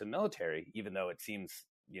people go into the military, even though it seems,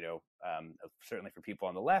 certainly for people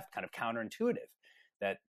on the left, kind of counterintuitive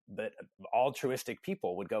that altruistic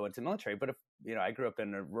people would go into the military. But if, I grew up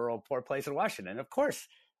in a rural, poor place in Washington, of course,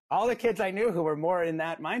 all the kids I knew who were more in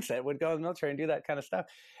that mindset would go in the military and do that kind of stuff.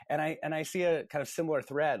 And I see a kind of similar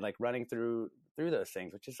thread, like running through those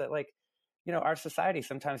things, which is that, like, our society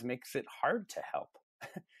sometimes makes it hard to help.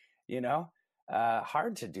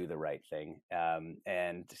 Hard to do the right thing.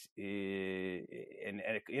 And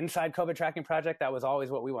inside COVID Tracking Project, that was always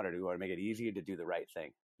what we wanted to do. We want to make it easier to do the right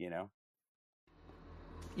thing,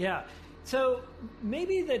 Yeah. So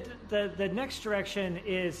maybe the next direction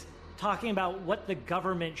is talking about what the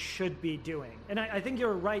government should be doing. And I think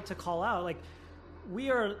you're right to call out, like,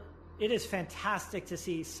 it is fantastic to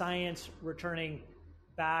see science returning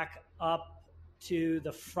back up to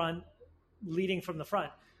the front, leading from the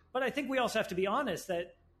front. But I think we also have to be honest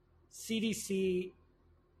that CDC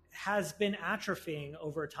has been atrophying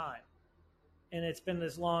over time, and it's been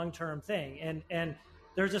this long-term thing. And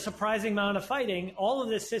there's a surprising amount of fighting. All of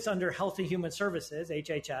this sits under Health and Human Services,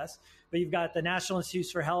 HHS, but you've got the National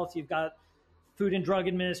Institutes for Health, you've got Food and Drug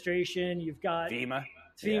Administration, you've got FEMA,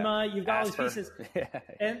 yeah. You've got all these pieces.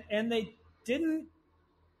 And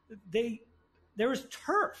there was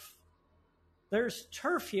turf. There's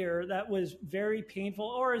turf here that was very painful,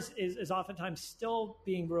 or is oftentimes still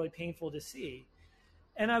being really painful to see.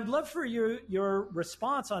 And I'd love for your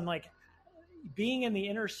response on, like, being in the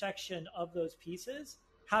intersection of those pieces.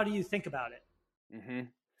 How do you think about it? Mm-hmm.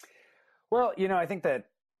 Well, I think that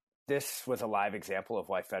this was a live example of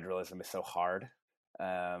why federalism is so hard,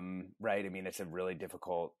 right? I mean, it's a really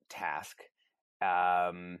difficult task.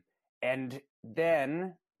 And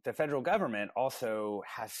then the federal government also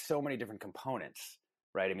has so many different components,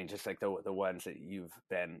 right? I mean, just like the ones that you've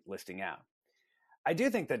been listing out. I do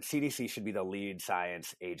think that CDC should be the lead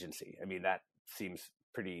science agency. I mean, that seems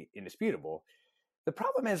pretty indisputable. The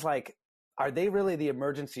problem is, like, are they really the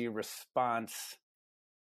emergency response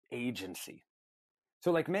agency?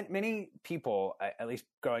 So, like, many people, at least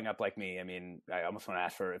growing up like me, I mean, I almost want to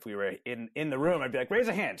ask for, if we were in the room, I'd be like, raise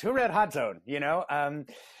a hand. Who read Hot Zone?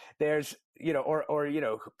 There's,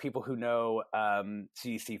 or people who know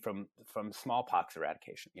CDC from smallpox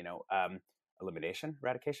eradication,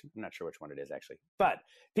 eradication. I'm not sure which one it is, actually. But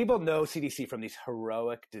people know CDC from these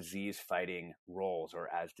heroic disease fighting roles, or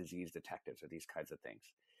as disease detectives, or these kinds of things.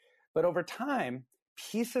 But over time,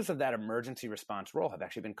 pieces of that emergency response role have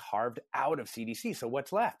actually been carved out of CDC. So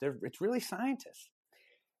what's left? It's really scientists.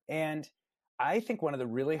 And I think one of the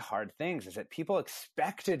really hard things is that people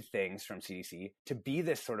expected things from CDC to be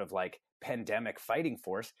this sort of like pandemic fighting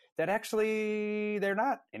force that actually they're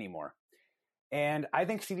not anymore. And I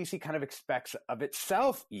think CDC kind of expects of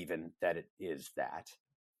itself even that it is that.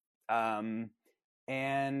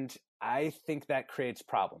 And I think that creates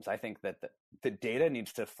problems. I think that the data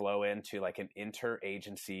needs to flow into like an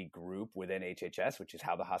interagency group within HHS, which is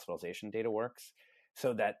how the hospitalization data works,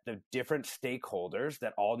 so that the different stakeholders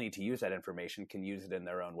that all need to use that information can use it in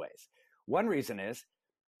their own ways. One reason is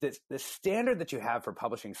that the standard that you have for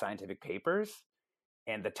publishing scientific papers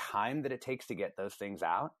and the time that it takes to get those things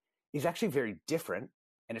out is actually very different,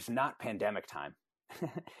 and it's not pandemic time.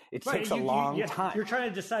 It takes a long time. You're trying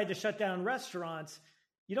to decide to shut down restaurants.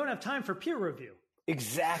 You don't have time for peer review.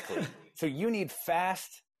 Exactly. So you need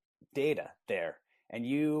fast data there, and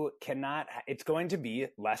you cannot, it's going to be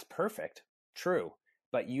less perfect, true,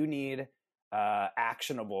 but you need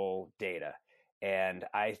actionable data. And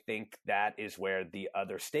I think that is where the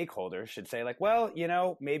other stakeholders should say, like, well,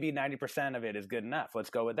 maybe 90% of it is good enough. Let's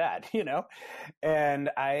go with that, And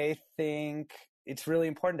I think it's really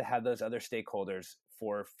important to have those other stakeholders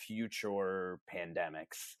for future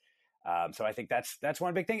pandemics. So I think that's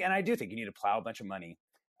one big thing. And I do think you need to plow a bunch of money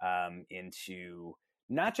into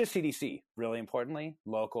not just CDC, really importantly,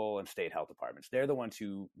 local and state health departments. They're the ones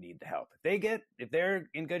who need the help. If they're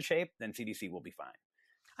in good shape, then CDC will be fine.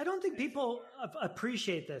 I don't think people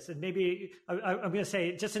appreciate this. And maybe I'm going to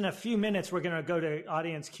say, just in a few minutes, we're going to go to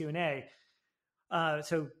audience Q&A.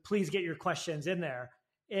 So please get your questions in there.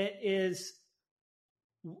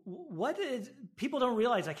 People don't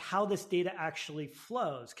realize like how this data actually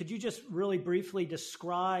flows. Could you just really briefly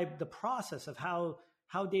describe the process of how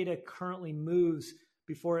data currently moves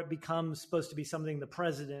before it becomes supposed to be something the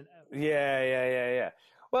president? Yeah.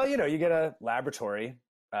 Well, you get a laboratory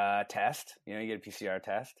test, you get a PCR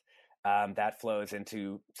test that flows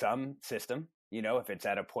into some system. If it's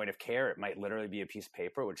at a point of care, it might literally be a piece of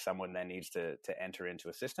paper, which someone then needs to enter into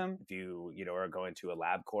a system. If you are going to a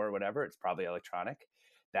LabCorp or whatever, it's probably electronic.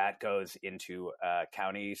 That goes into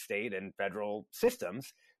county, state, and federal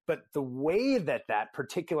systems. But the way that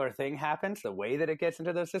particular thing happens, the way that it gets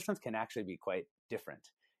into those systems can actually be quite different.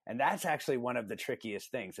 And that's actually one of the trickiest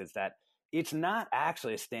things, is that it's not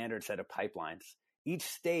actually a standard set of pipelines. Each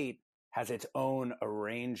state has its own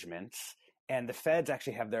arrangements, and the feds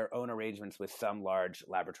actually have their own arrangements with some large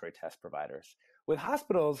laboratory test providers. With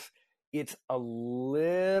hospitals, it's a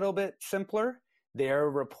little bit simpler. They're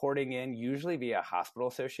reporting in usually via hospital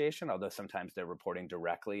association, although sometimes they're reporting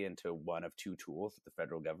directly into one of two tools that the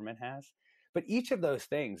federal government has. But each of those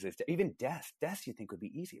things is, even deaths you think would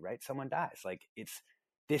be easy, right? Someone dies. Like,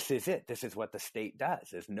 this is it. This is what the state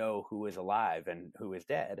does, is know who is alive and who is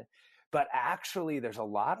dead. But actually, there's a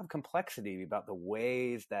lot of complexity about the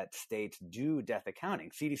ways that states do death accounting.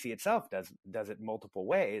 CDC itself does it multiple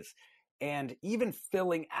ways. And even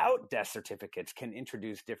filling out death certificates can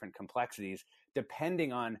introduce different complexities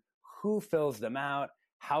depending on who fills them out,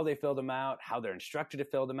 how they fill them out, how they're instructed to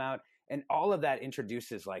fill them out. And all of that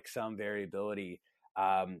introduces like some variability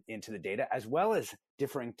into the data, as well as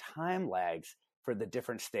differing time lags for the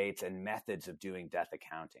different states and methods of doing death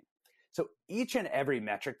accounting. So each and every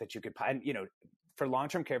metric that you could find, for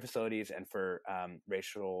long-term care facilities and for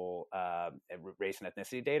race and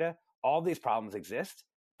ethnicity data, all these problems exist,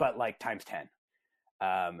 but like times 10.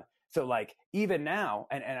 So like even now,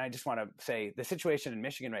 and I just want to say the situation in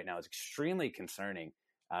Michigan right now is extremely concerning.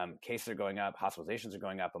 Cases are going up, hospitalizations are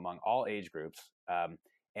going up among all age groups.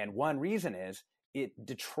 And one reason is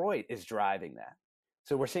Detroit is driving that.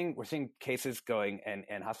 So we're seeing cases going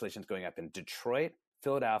and hospitalizations going up in Detroit,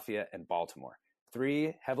 Philadelphia, and Baltimore,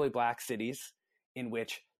 3 heavily Black cities in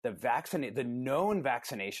which the known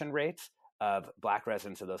vaccination rates of Black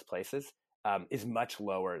residents of those places is much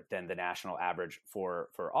lower than the national average for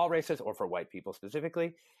all races or for white people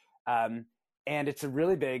specifically. And it's a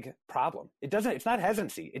really big problem. It's not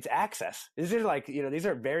hesitancy, it's access. These are these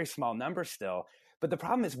are very small numbers still, But the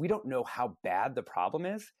problem is we don't know how bad the problem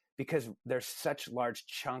is because there's such large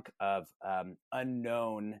chunk of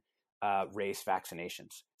unknown race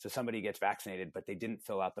vaccinations. So somebody gets vaccinated, but they didn't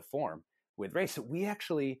fill out the form with race. So we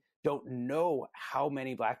actually don't know how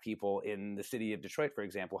many Black people in the city of Detroit, for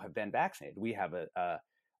example, have been vaccinated. We have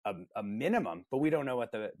a minimum, but we don't know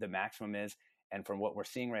what the maximum is. And from what we're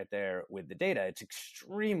seeing right there with the data, it's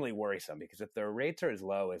extremely worrisome because if their rates are as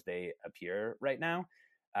low as they appear right now,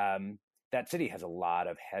 that city has a lot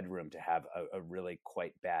of headroom to have a really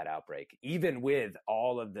quite bad outbreak, even with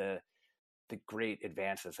all of the great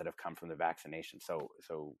advances that have come from the vaccination. So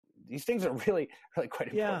these things are really, really quite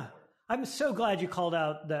important. Yeah. I'm so glad you called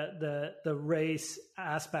out the race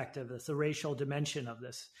aspect of this, the racial dimension of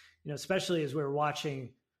this, especially as we were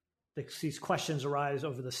watching these questions arise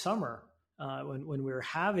over the summer when we were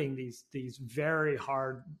having these very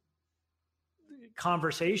hard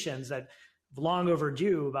conversations that long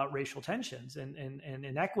overdue about racial tensions and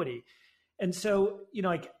inequity. And so,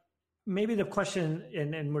 maybe the question,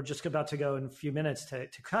 and we're just about to go in a few minutes to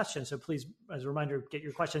questions. So please, as a reminder, get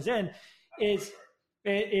your questions in, is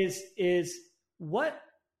what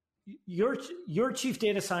your chief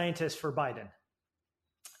data scientist for Biden,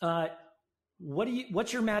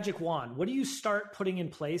 what's your magic wand? What do you start putting in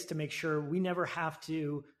place to make sure we never have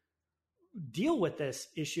to deal with this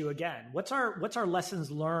issue again? What's our lessons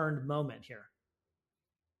learned moment here?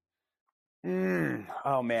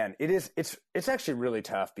 Oh man, it's actually really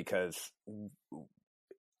tough because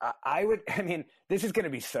this is going to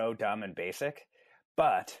be so dumb and basic,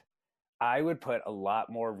 but I would put a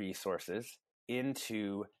lot more resources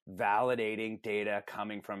into validating data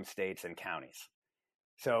coming from states and counties.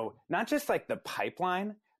 So not just like the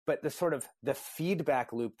pipeline, but the sort of the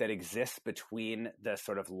feedback loop that exists between the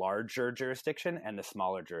sort of larger jurisdiction and the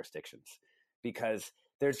smaller jurisdictions, because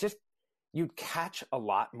you'd catch a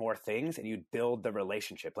lot more things and you'd build the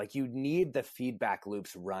relationship. Like you need the feedback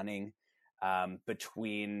loops running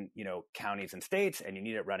between, counties and states, and you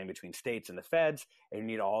need it running between states and the feds, and you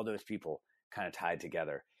need all those people kind of tied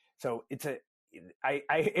together. So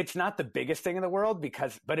it's not the biggest thing in the world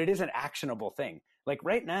but it is an actionable thing. Like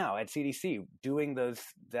right now at CDC doing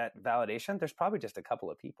that validation, there's probably just a couple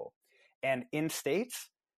of people. And in states,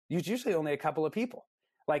 there's usually only a couple of people.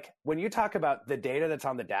 Like when you talk about the data that's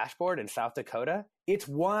on the dashboard in South Dakota, it's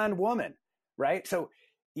one woman, right? So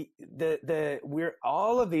we're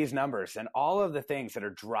all of these numbers and all of the things that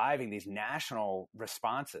are driving these national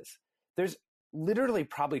responses. There's literally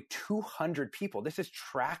probably 200 people. This is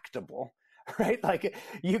tractable, right? Like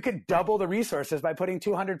you could double the resources by putting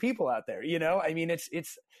 200 people out there,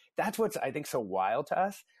 that's what's, I think, so wild to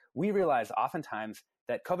us. We realize oftentimes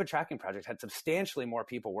that COVID tracking project had substantially more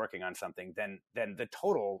people working on something than the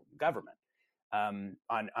total government on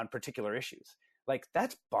particular issues. Like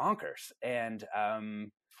that's bonkers. And I'll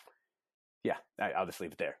just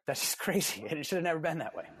leave it there. That's just crazy. And it should have never been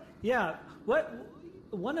that way. Yeah.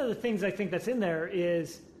 One of the things I think that's in there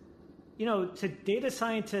is, to data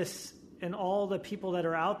scientists and all the people that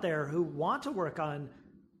are out there who want to work on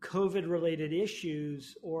COVID related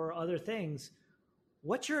issues or other things,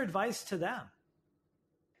 what's your advice to them?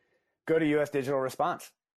 Go to U.S. Digital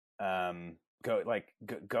Response.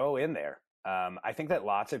 Go in there. I think that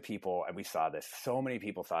lots of people, and we saw this, so many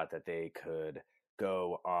people thought that they could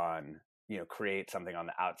go on, create something on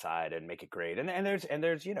the outside and make it great. And there's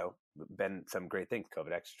been some great things,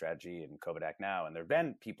 COVID X strategy and COVID Act Now. And there've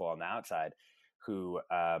been people on the outside who,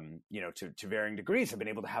 to varying degrees have been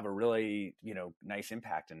able to have a really, nice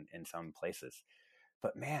impact in some places.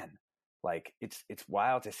 But man, like it's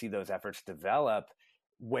wild to see those efforts develop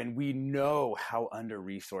when we know how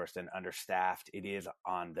under-resourced and understaffed it is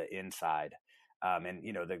on the inside.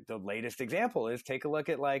 The latest example is take a look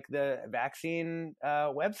at like the vaccine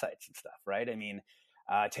websites and stuff, right?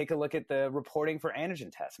 Take a look at the reporting for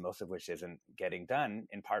antigen tests, most of which isn't getting done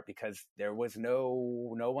in part because there was no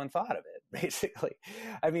one thought of it, basically.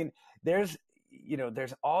 There's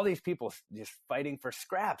all these people just fighting for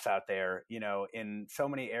scraps out there, in so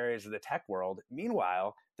many areas of the tech world.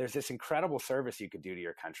 Meanwhile, there's this incredible service you could do to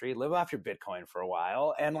your country, live off your Bitcoin for a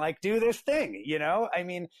while and like do this thing,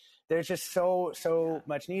 there's just so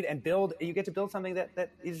much need, and you get to build something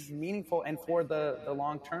that is meaningful and for the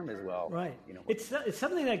long term as well. Right. It's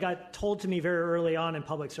something that got told to me very early on in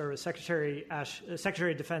public service. Secretary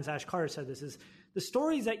of Defense Ash Carter said this is the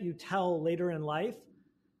stories that you tell later in life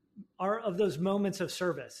are of those moments of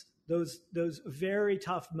service, those very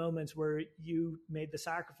tough moments where you made the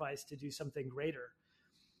sacrifice to do something greater.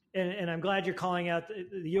 And I'm glad you're calling out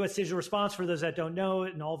the U.S. Digital Response. For those that don't know,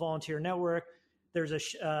 an all-volunteer network. There's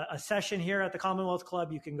a session here at the Commonwealth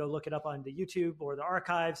Club. You can go look it up on the YouTube or the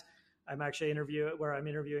archives I'm actually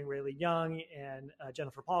interviewing Rayleigh Young and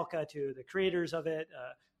Jennifer Palka, two of the creators of it,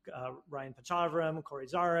 Ryan Pachavram, Corey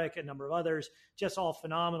Zarek, a number of others, just all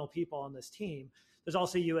phenomenal people on this team. There's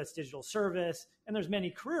also U.S. Digital Service, and there's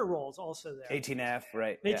many career roles also there. 18F,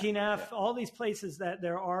 right? 18F, all these places that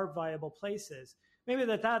there are viable places. Maybe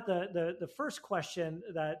the first question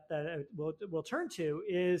that we'll turn to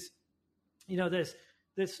is,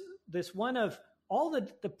 this one of all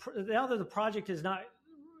now that the project is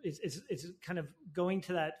kind of going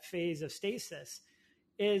to that phase of stasis,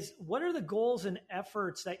 is what are the goals and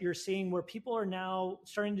efforts that you're seeing where people are now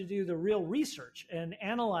starting to do the real research and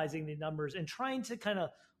analyzing the numbers and trying to kind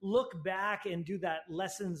of look back and do that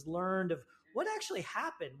lessons learned of what actually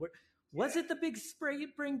happened? Was it the big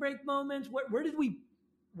spring break moment? Where did we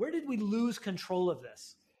lose control of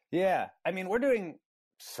this? Yeah, I mean, we're doing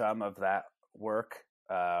some of that work.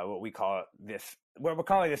 What we're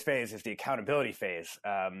calling this phase is the accountability phase.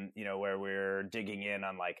 Where we're digging in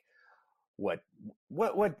on like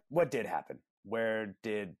what did happen? Where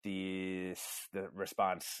did the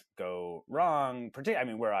response go wrong? I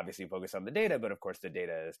mean, we're obviously focused on the data, but of course the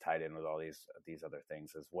data is tied in with all these other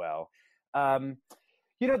things as well.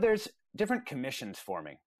 There's different commissions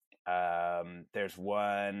forming. There's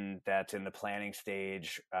one that's in the planning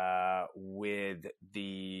stage with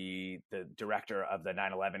the director of the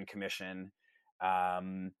 9/11 Commission.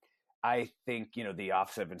 I think the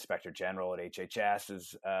Office of Inspector General at HHS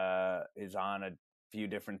is on a few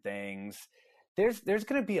different things. There's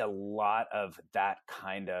going to be a lot of that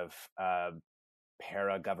kind of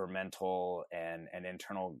para-governmental and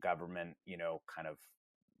internal government kind of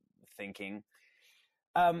thinking.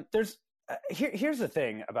 Here's the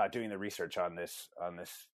thing about doing the research on this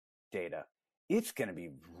data. It's going to be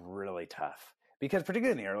really tough because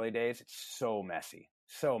particularly in the early days, it's so messy.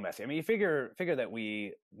 I mean, you figure that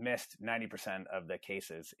we missed 90% of the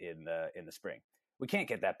cases in the spring. We can't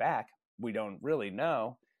get that back. We don't really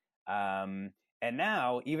know. And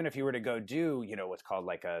now, even if you were to go do, what's called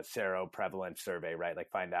like a seroprevalence survey, right? Like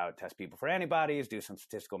find out, test people for antibodies, do some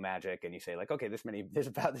statistical magic, and you say like, okay, there's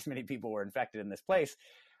about this many people were infected in this place.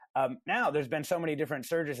 Now there's been so many different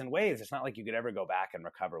surges and waves. It's not like you could ever go back and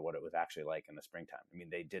recover what it was actually like in the springtime. I mean,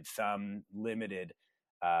 they did some limited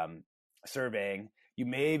surveying. You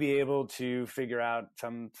may be able to figure out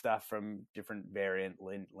some stuff from different variant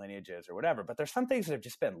lineages or whatever, but there's some things that have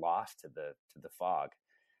just been lost to the fog.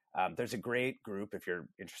 There's a great group, if you're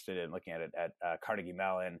interested in looking at it, at Carnegie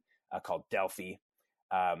Mellon called Delphi.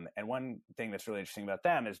 And one thing that's really interesting about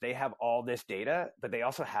them is they have all this data, but they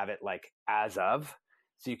also have it like as of.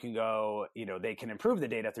 So you can go, they can improve the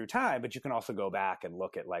data through time, but you can also go back and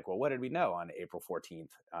look at like, well, what did we know on April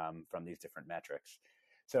 14th from these different metrics?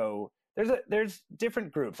 So there's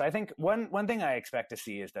different groups. I think one thing I expect to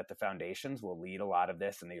see is that the foundations will lead a lot of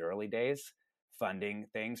this in the early days, funding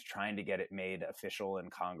things, trying to get it made official in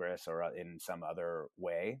Congress or in some other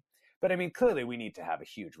way. But I mean, clearly we need to have a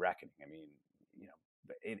huge reckoning. I mean,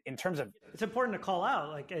 in terms of... It's important to call out,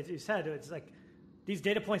 like, as you said, it's like these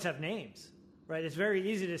data points have names, right? It's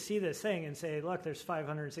very easy to see this thing and say, look, there's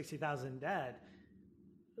 560,000 dead.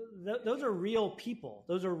 Those are real people.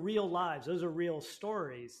 Those are real lives. Those are real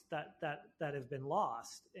stories that have been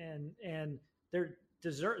lost, and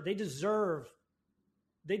they deserve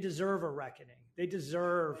a reckoning. They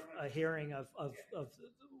deserve a hearing of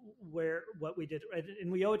what we did,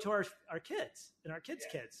 and we owe it to our kids and our kids'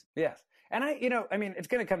 kids. Yes, and I mean, it's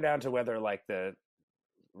going to come down to whether like the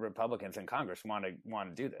Republicans in Congress want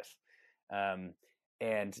to do this.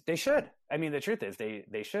 And they should. I mean, the truth is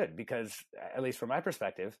they should, because at least from my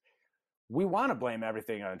perspective, we want to blame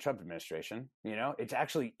everything on the Trump administration. It's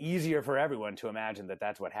actually easier for everyone to imagine that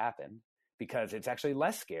that's what happened, because it's actually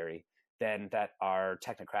less scary than that our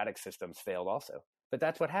technocratic systems failed also. But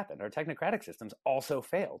that's what happened. Our technocratic systems also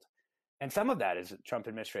failed. And some of that is the Trump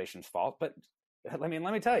administration's fault. But let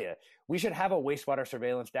me tell you, we should have a wastewater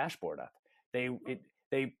surveillance dashboard up.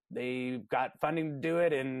 They got funding to do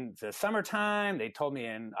it in the summertime. They told me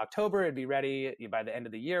in October it'd be ready by the end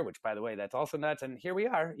of the year, which, by the way, that's also nuts. And here we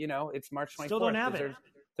are. It's March 24th. Still don't have it.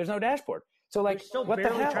 There's no dashboard. So like, we're still what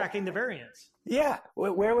barely the hell? Tracking the variants. Yeah.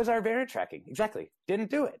 Where was our variant tracking? Exactly.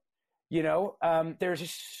 Didn't do it. There's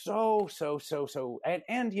just so,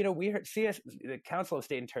 and we heard the Council of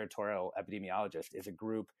State and Territorial Epidemiologists is a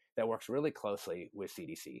group that works really closely with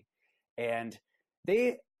CDC. And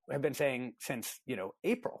they have been saying since,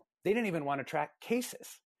 April, they didn't even want to track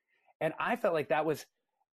cases. And I felt like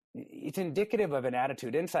it's indicative of an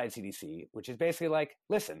attitude inside CDC, which is basically like,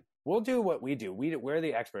 listen, we'll do what we do. We're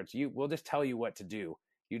the experts. We'll just tell you what to do.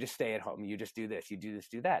 You just stay at home. You just do this. You do this,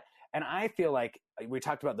 do that. And I feel like we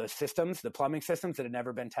talked about those systems, the plumbing systems that had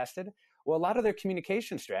never been tested. Well, a lot of their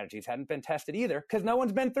communication strategies hadn't been tested either because no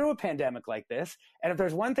one's been through a pandemic like this. And if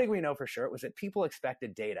there's one thing we know for sure, it was that people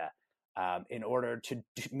expected data in order to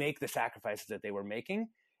make the sacrifices that they were making.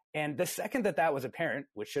 And the second that was apparent,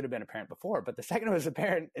 which should have been apparent before, but the second it was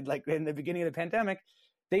apparent, like in the beginning of the pandemic,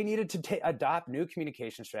 they needed to adopt new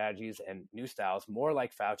communication strategies and new styles, more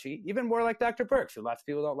like Fauci, even more like Dr. Birx, who lots of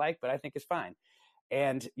people don't like, but I think is fine.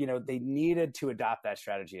 And, they needed to adopt that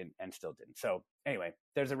strategy and still didn't. So anyway,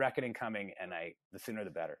 there's a reckoning coming, and the sooner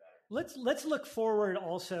the better. Let's look forward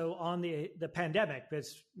also on the pandemic,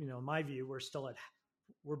 because, in my view,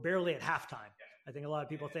 we're barely at halftime. I think a lot of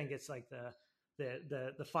people think it's like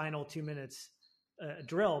the final 2 minutes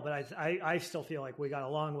drill, but I still feel like we got a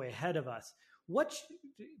long way ahead of us.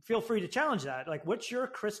 Feel free to challenge that. Like, what's your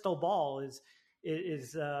crystal ball is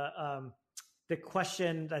the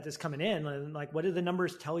question that is coming in. And like, what do the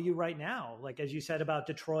numbers tell you right now? Like, as you said about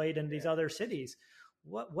Detroit and these other cities,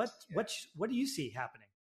 what do you see happening?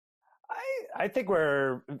 I think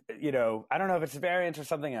we're, I don't know if it's a variant or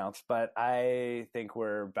something else, but I think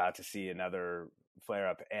we're about to see another flare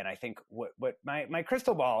up. And I think what my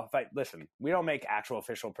crystal ball, listen, we don't make actual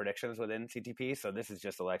official predictions within CTP. So this is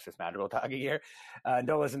just Alexis Madrigal talking here.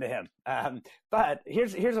 Don't listen to him. But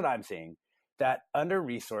here's what I'm seeing, that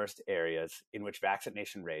under-resourced areas in which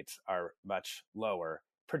vaccination rates are much lower,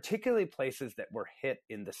 particularly places that were hit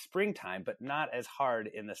in the springtime, but not as hard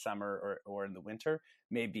in the summer or in the winter,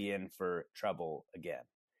 may be in for trouble again.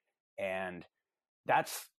 And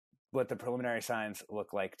that's what the preliminary signs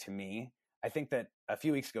look like to me. I think that a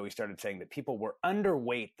few weeks ago, we started saying that people were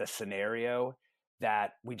underweight the scenario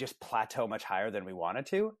that we just plateau much higher than we wanted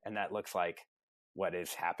to. And that looks like what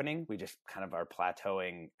is happening. We just kind of are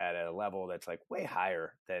plateauing at a level that's like way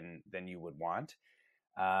higher than you would want.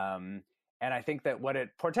 And I think that what it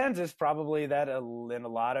portends is probably that in a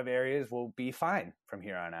lot of areas we'll be fine from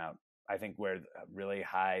here on out. I think where really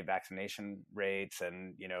high vaccination rates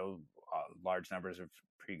and, large numbers of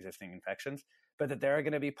pre-existing infections, but that there are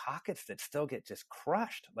going to be pockets that still get just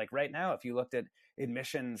crushed. Like right now, if you looked at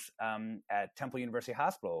admissions at Temple University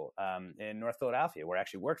Hospital in North Philadelphia, where I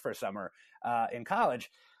actually worked for a summer in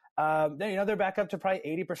college, they're back up to probably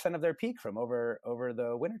 80% of their peak from over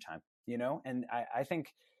the wintertime, and I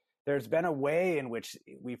think there's been a way in which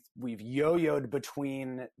we've yo-yoed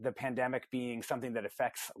between the pandemic being something that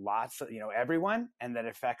affects lots of, everyone, and that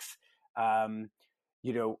affects,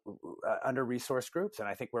 under-resourced groups. And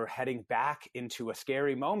I think we're heading back into a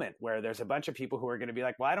scary moment where there's a bunch of people who are going to be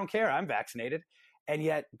like, well, I don't care, I'm vaccinated. And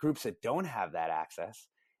yet groups that don't have that access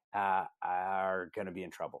are going to be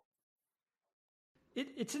in trouble.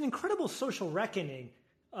 It's an incredible social reckoning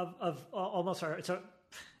of almost our,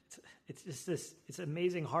 it's just it's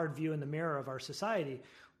amazing hard view in the mirror of our society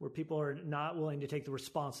where people are not willing to take the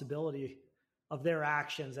responsibility of their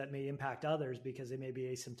actions that may impact others because they may be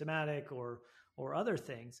asymptomatic or other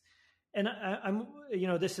things. And I'm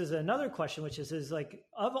this is another question, which is like,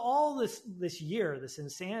 of all this year, this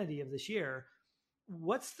insanity of this year,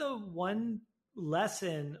 what's the one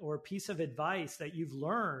lesson or piece of advice that you've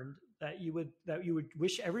learned that you would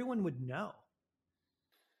wish everyone would know?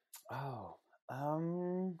 I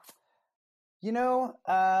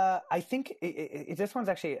think this one's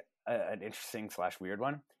actually an interesting / weird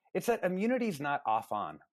one. It's that immunity's not off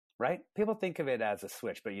on, right? People think of it as a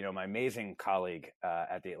switch, but my amazing colleague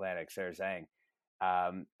at the Atlantic, Sarah Zhang,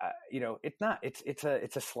 it's not. It's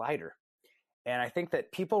a slider. And I think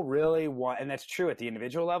that people really want, and that's true at the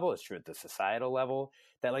individual level, it's true at the societal level,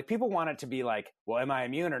 that like people want it to be like, well, am I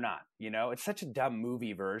immune or not? It's such a dumb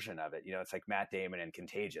movie version of it. It's like Matt Damon in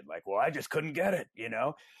Contagion, like, well, I just couldn't get it.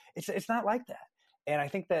 It's not like that. And I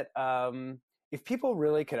think that if people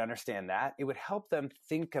really could understand that, it would help them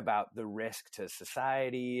think about the risk to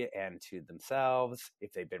society and to themselves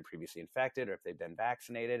if they've been previously infected or if they've been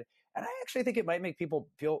vaccinated. And I actually think it might make people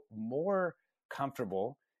feel more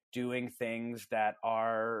comfortable doing things that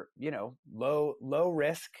are, low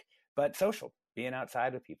risk, but social, being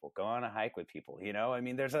outside with people, go on a hike with people, I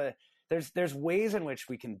mean, there's ways in which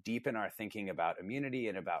we can deepen our thinking about immunity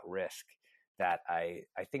and about risk that I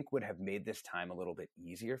think would have made this time a little bit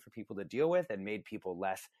easier for people to deal with and made people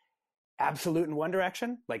less absolute in one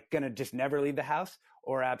direction, like going to just never leave the house,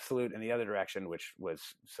 or absolute in the other direction, which was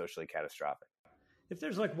socially catastrophic. If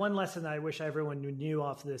there's like one lesson that I wish everyone knew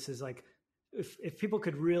off this is like, if people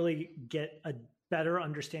could really get a better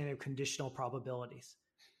understanding of conditional probabilities,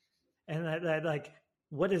 and that like,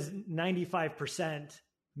 what does 95%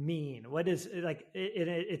 mean? What is like,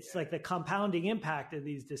 it's like the compounding impact of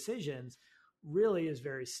these decisions really is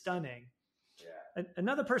very stunning.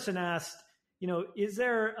 Another person asked, is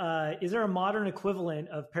there a modern equivalent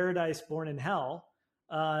of Paradise Born in Hell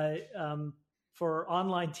for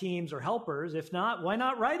online teams or helpers? If not, why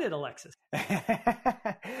not write it, Alexis?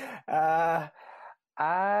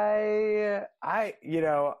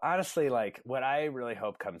 Honestly, like what I really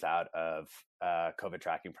hope comes out of COVID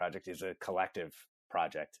Tracking Project is a collective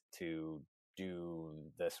project to do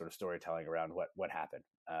the sort of storytelling around what happened.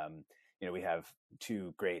 We have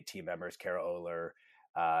two great team members, Kara Oler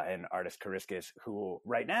and Artis Kariskis, who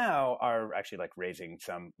right now are actually like raising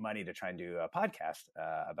some money to try and do a podcast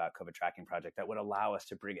about COVID Tracking Project that would allow us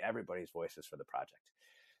to bring everybody's voices for the project.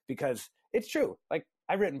 Because it's true, like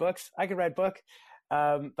I've written books, I could write a book,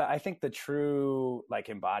 but I think the true like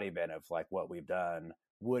embodiment of like what we've done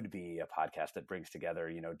would be a podcast that brings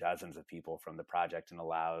together, dozens of people from the project and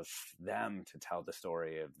allows them to tell the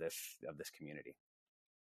story of this community.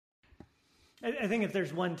 I think if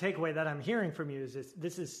there's one takeaway that I'm hearing from you is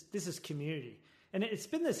this is community. And it's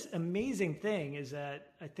been this amazing thing is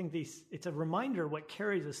that I think it's a reminder what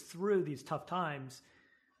carries us through these tough times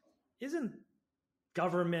isn't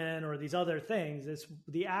government or these other things. It's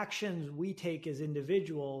the actions we take as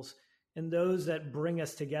individuals and those that bring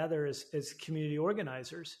us together as community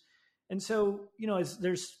organizers. And so,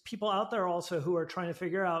 there's people out there also who are trying to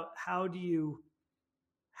figure out how do you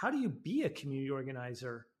be a community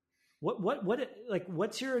organizer?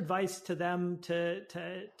 What's your advice to them to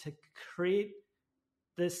create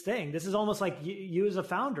this thing? This is almost like you as a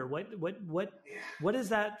founder. What is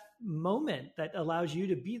that moment that allows you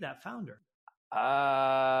to be that founder?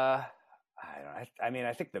 I don't know.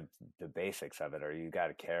 I think the basics of it are you got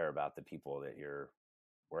to care about the people that you're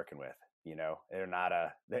working with. They're not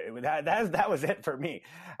that was it for me.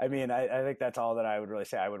 I think that's all that I would really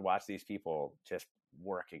say. I would watch these people just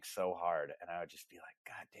working so hard and I would just be like,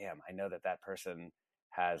 God damn, I know that person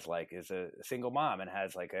is a single mom and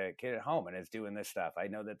has like a kid at home and is doing this stuff. I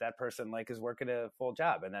know that person like is working a full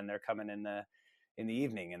job and then they're coming in the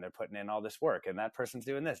evening and they're putting in all this work and that person's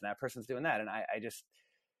doing this and that person's doing that. And I just,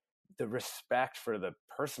 the respect for the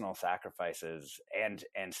personal sacrifices and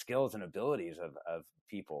skills and abilities of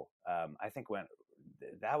people, I think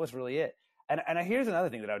that was really it. And here's another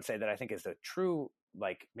thing that I would say that I think is the true,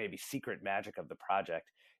 like maybe secret magic of the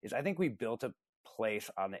project is I think we built a place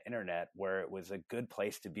on the internet where it was a good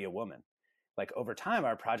place to be a woman. Like over time,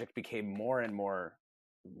 our project became more and more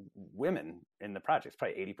women in the project. It's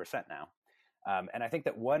probably 80% now. And I think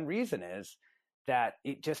that one reason is that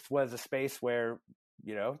it just was a space where,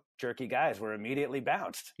 jerky guys were immediately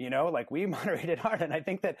bounced, like we moderated hard. And I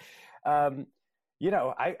think that,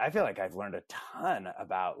 I feel like I've learned a ton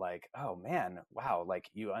about like, oh man, wow. Like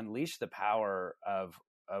you unleash the power of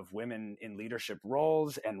women in leadership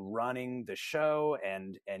roles and running the show.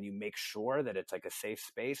 And you make sure that it's like a safe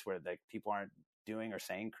space where like people aren't doing or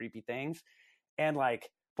saying creepy things. And like,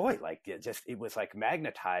 boy, like it was like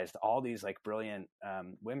magnetized all these like brilliant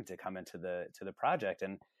women to come into the project.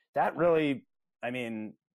 And that really,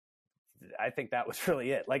 I think that was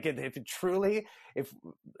really it. Like if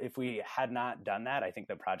we had not done that, I think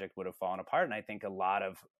the project would have fallen apart. And I think a lot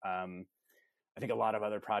of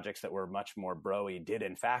other projects that were much more bro-y did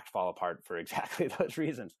in fact fall apart for exactly those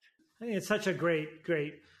reasons. I think it's such a great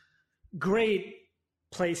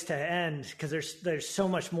place to end because there's so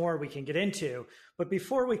much more we can get into. But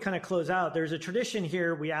before we kind of close out, there's a tradition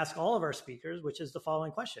here we ask all of our speakers, which is the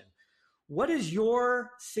following question. What is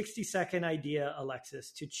your 60-second idea,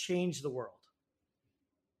 Alexis, to change the world?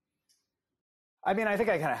 I think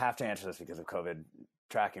I kind of have to answer this because of COVID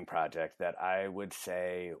Tracking Project, that I would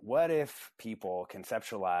say, what if people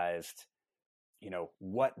conceptualized,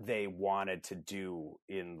 what they wanted to do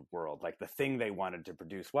in the world, like the thing they wanted to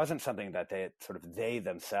produce wasn't something that they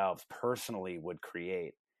themselves personally would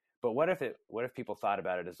create. But what if people thought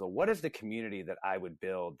about it as, well, what is the community that I would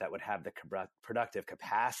build that would have the productive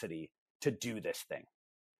capacity to do this thing?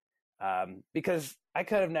 Because I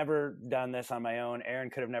could have never done this on my own.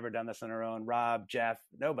 Erin could have never done this on her own. Rob, Jeff,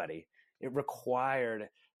 nobody. It required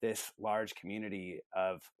this large community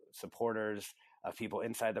of supporters, of people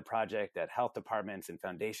inside the project, at health departments and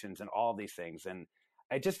foundations and all these things. And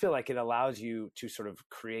I just feel like it allows you to sort of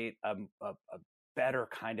create a better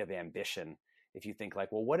kind of ambition. If you think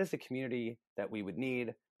like, well, what is the community that we would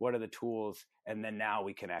need? What are the tools? And then now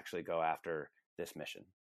we can actually go after this mission.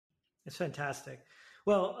 It's fantastic.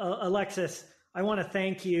 Well, Alexis, I want to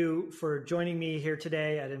thank you for joining me here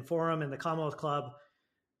today at Inforum and the Commonwealth Club.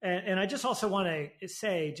 And I just also want to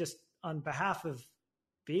say, just on behalf of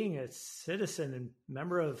being a citizen and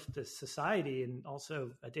member of the society and also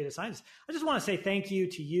a data scientist, I just want to say thank you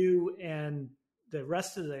to you and the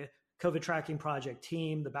rest of the COVID Tracking Project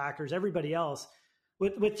team, the backers, everybody else,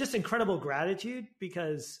 with just incredible gratitude,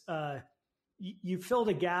 because you filled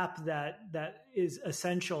a gap that is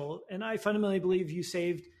essential. And I fundamentally believe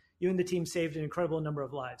you and the team saved an incredible number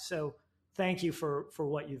of lives. So thank you for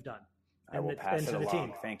what you've done. I will pass it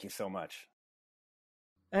along. Thank you so much.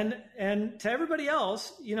 And to everybody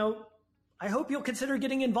else, I hope you'll consider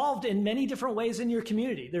getting involved in many different ways in your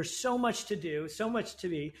community. There's so much to do, so much to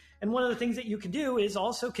be. And one of the things that you can do is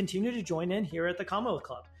also continue to join in here at the Commonwealth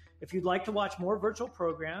Club. If you'd like to watch more virtual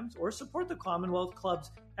programs or support the Commonwealth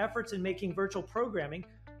Club's efforts in making virtual programming,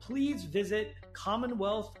 please visit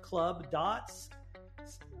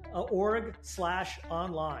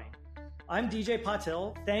commonwealthclub.org/online. I'm DJ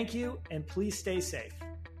Patil. Thank you, and please stay safe.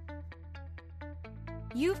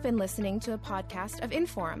 You've been listening to a podcast of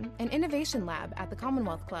Inforum, an innovation lab at the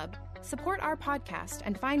Commonwealth Club. Support our podcast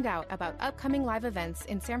and find out about upcoming live events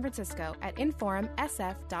in San Francisco at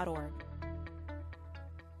inforumsf.org.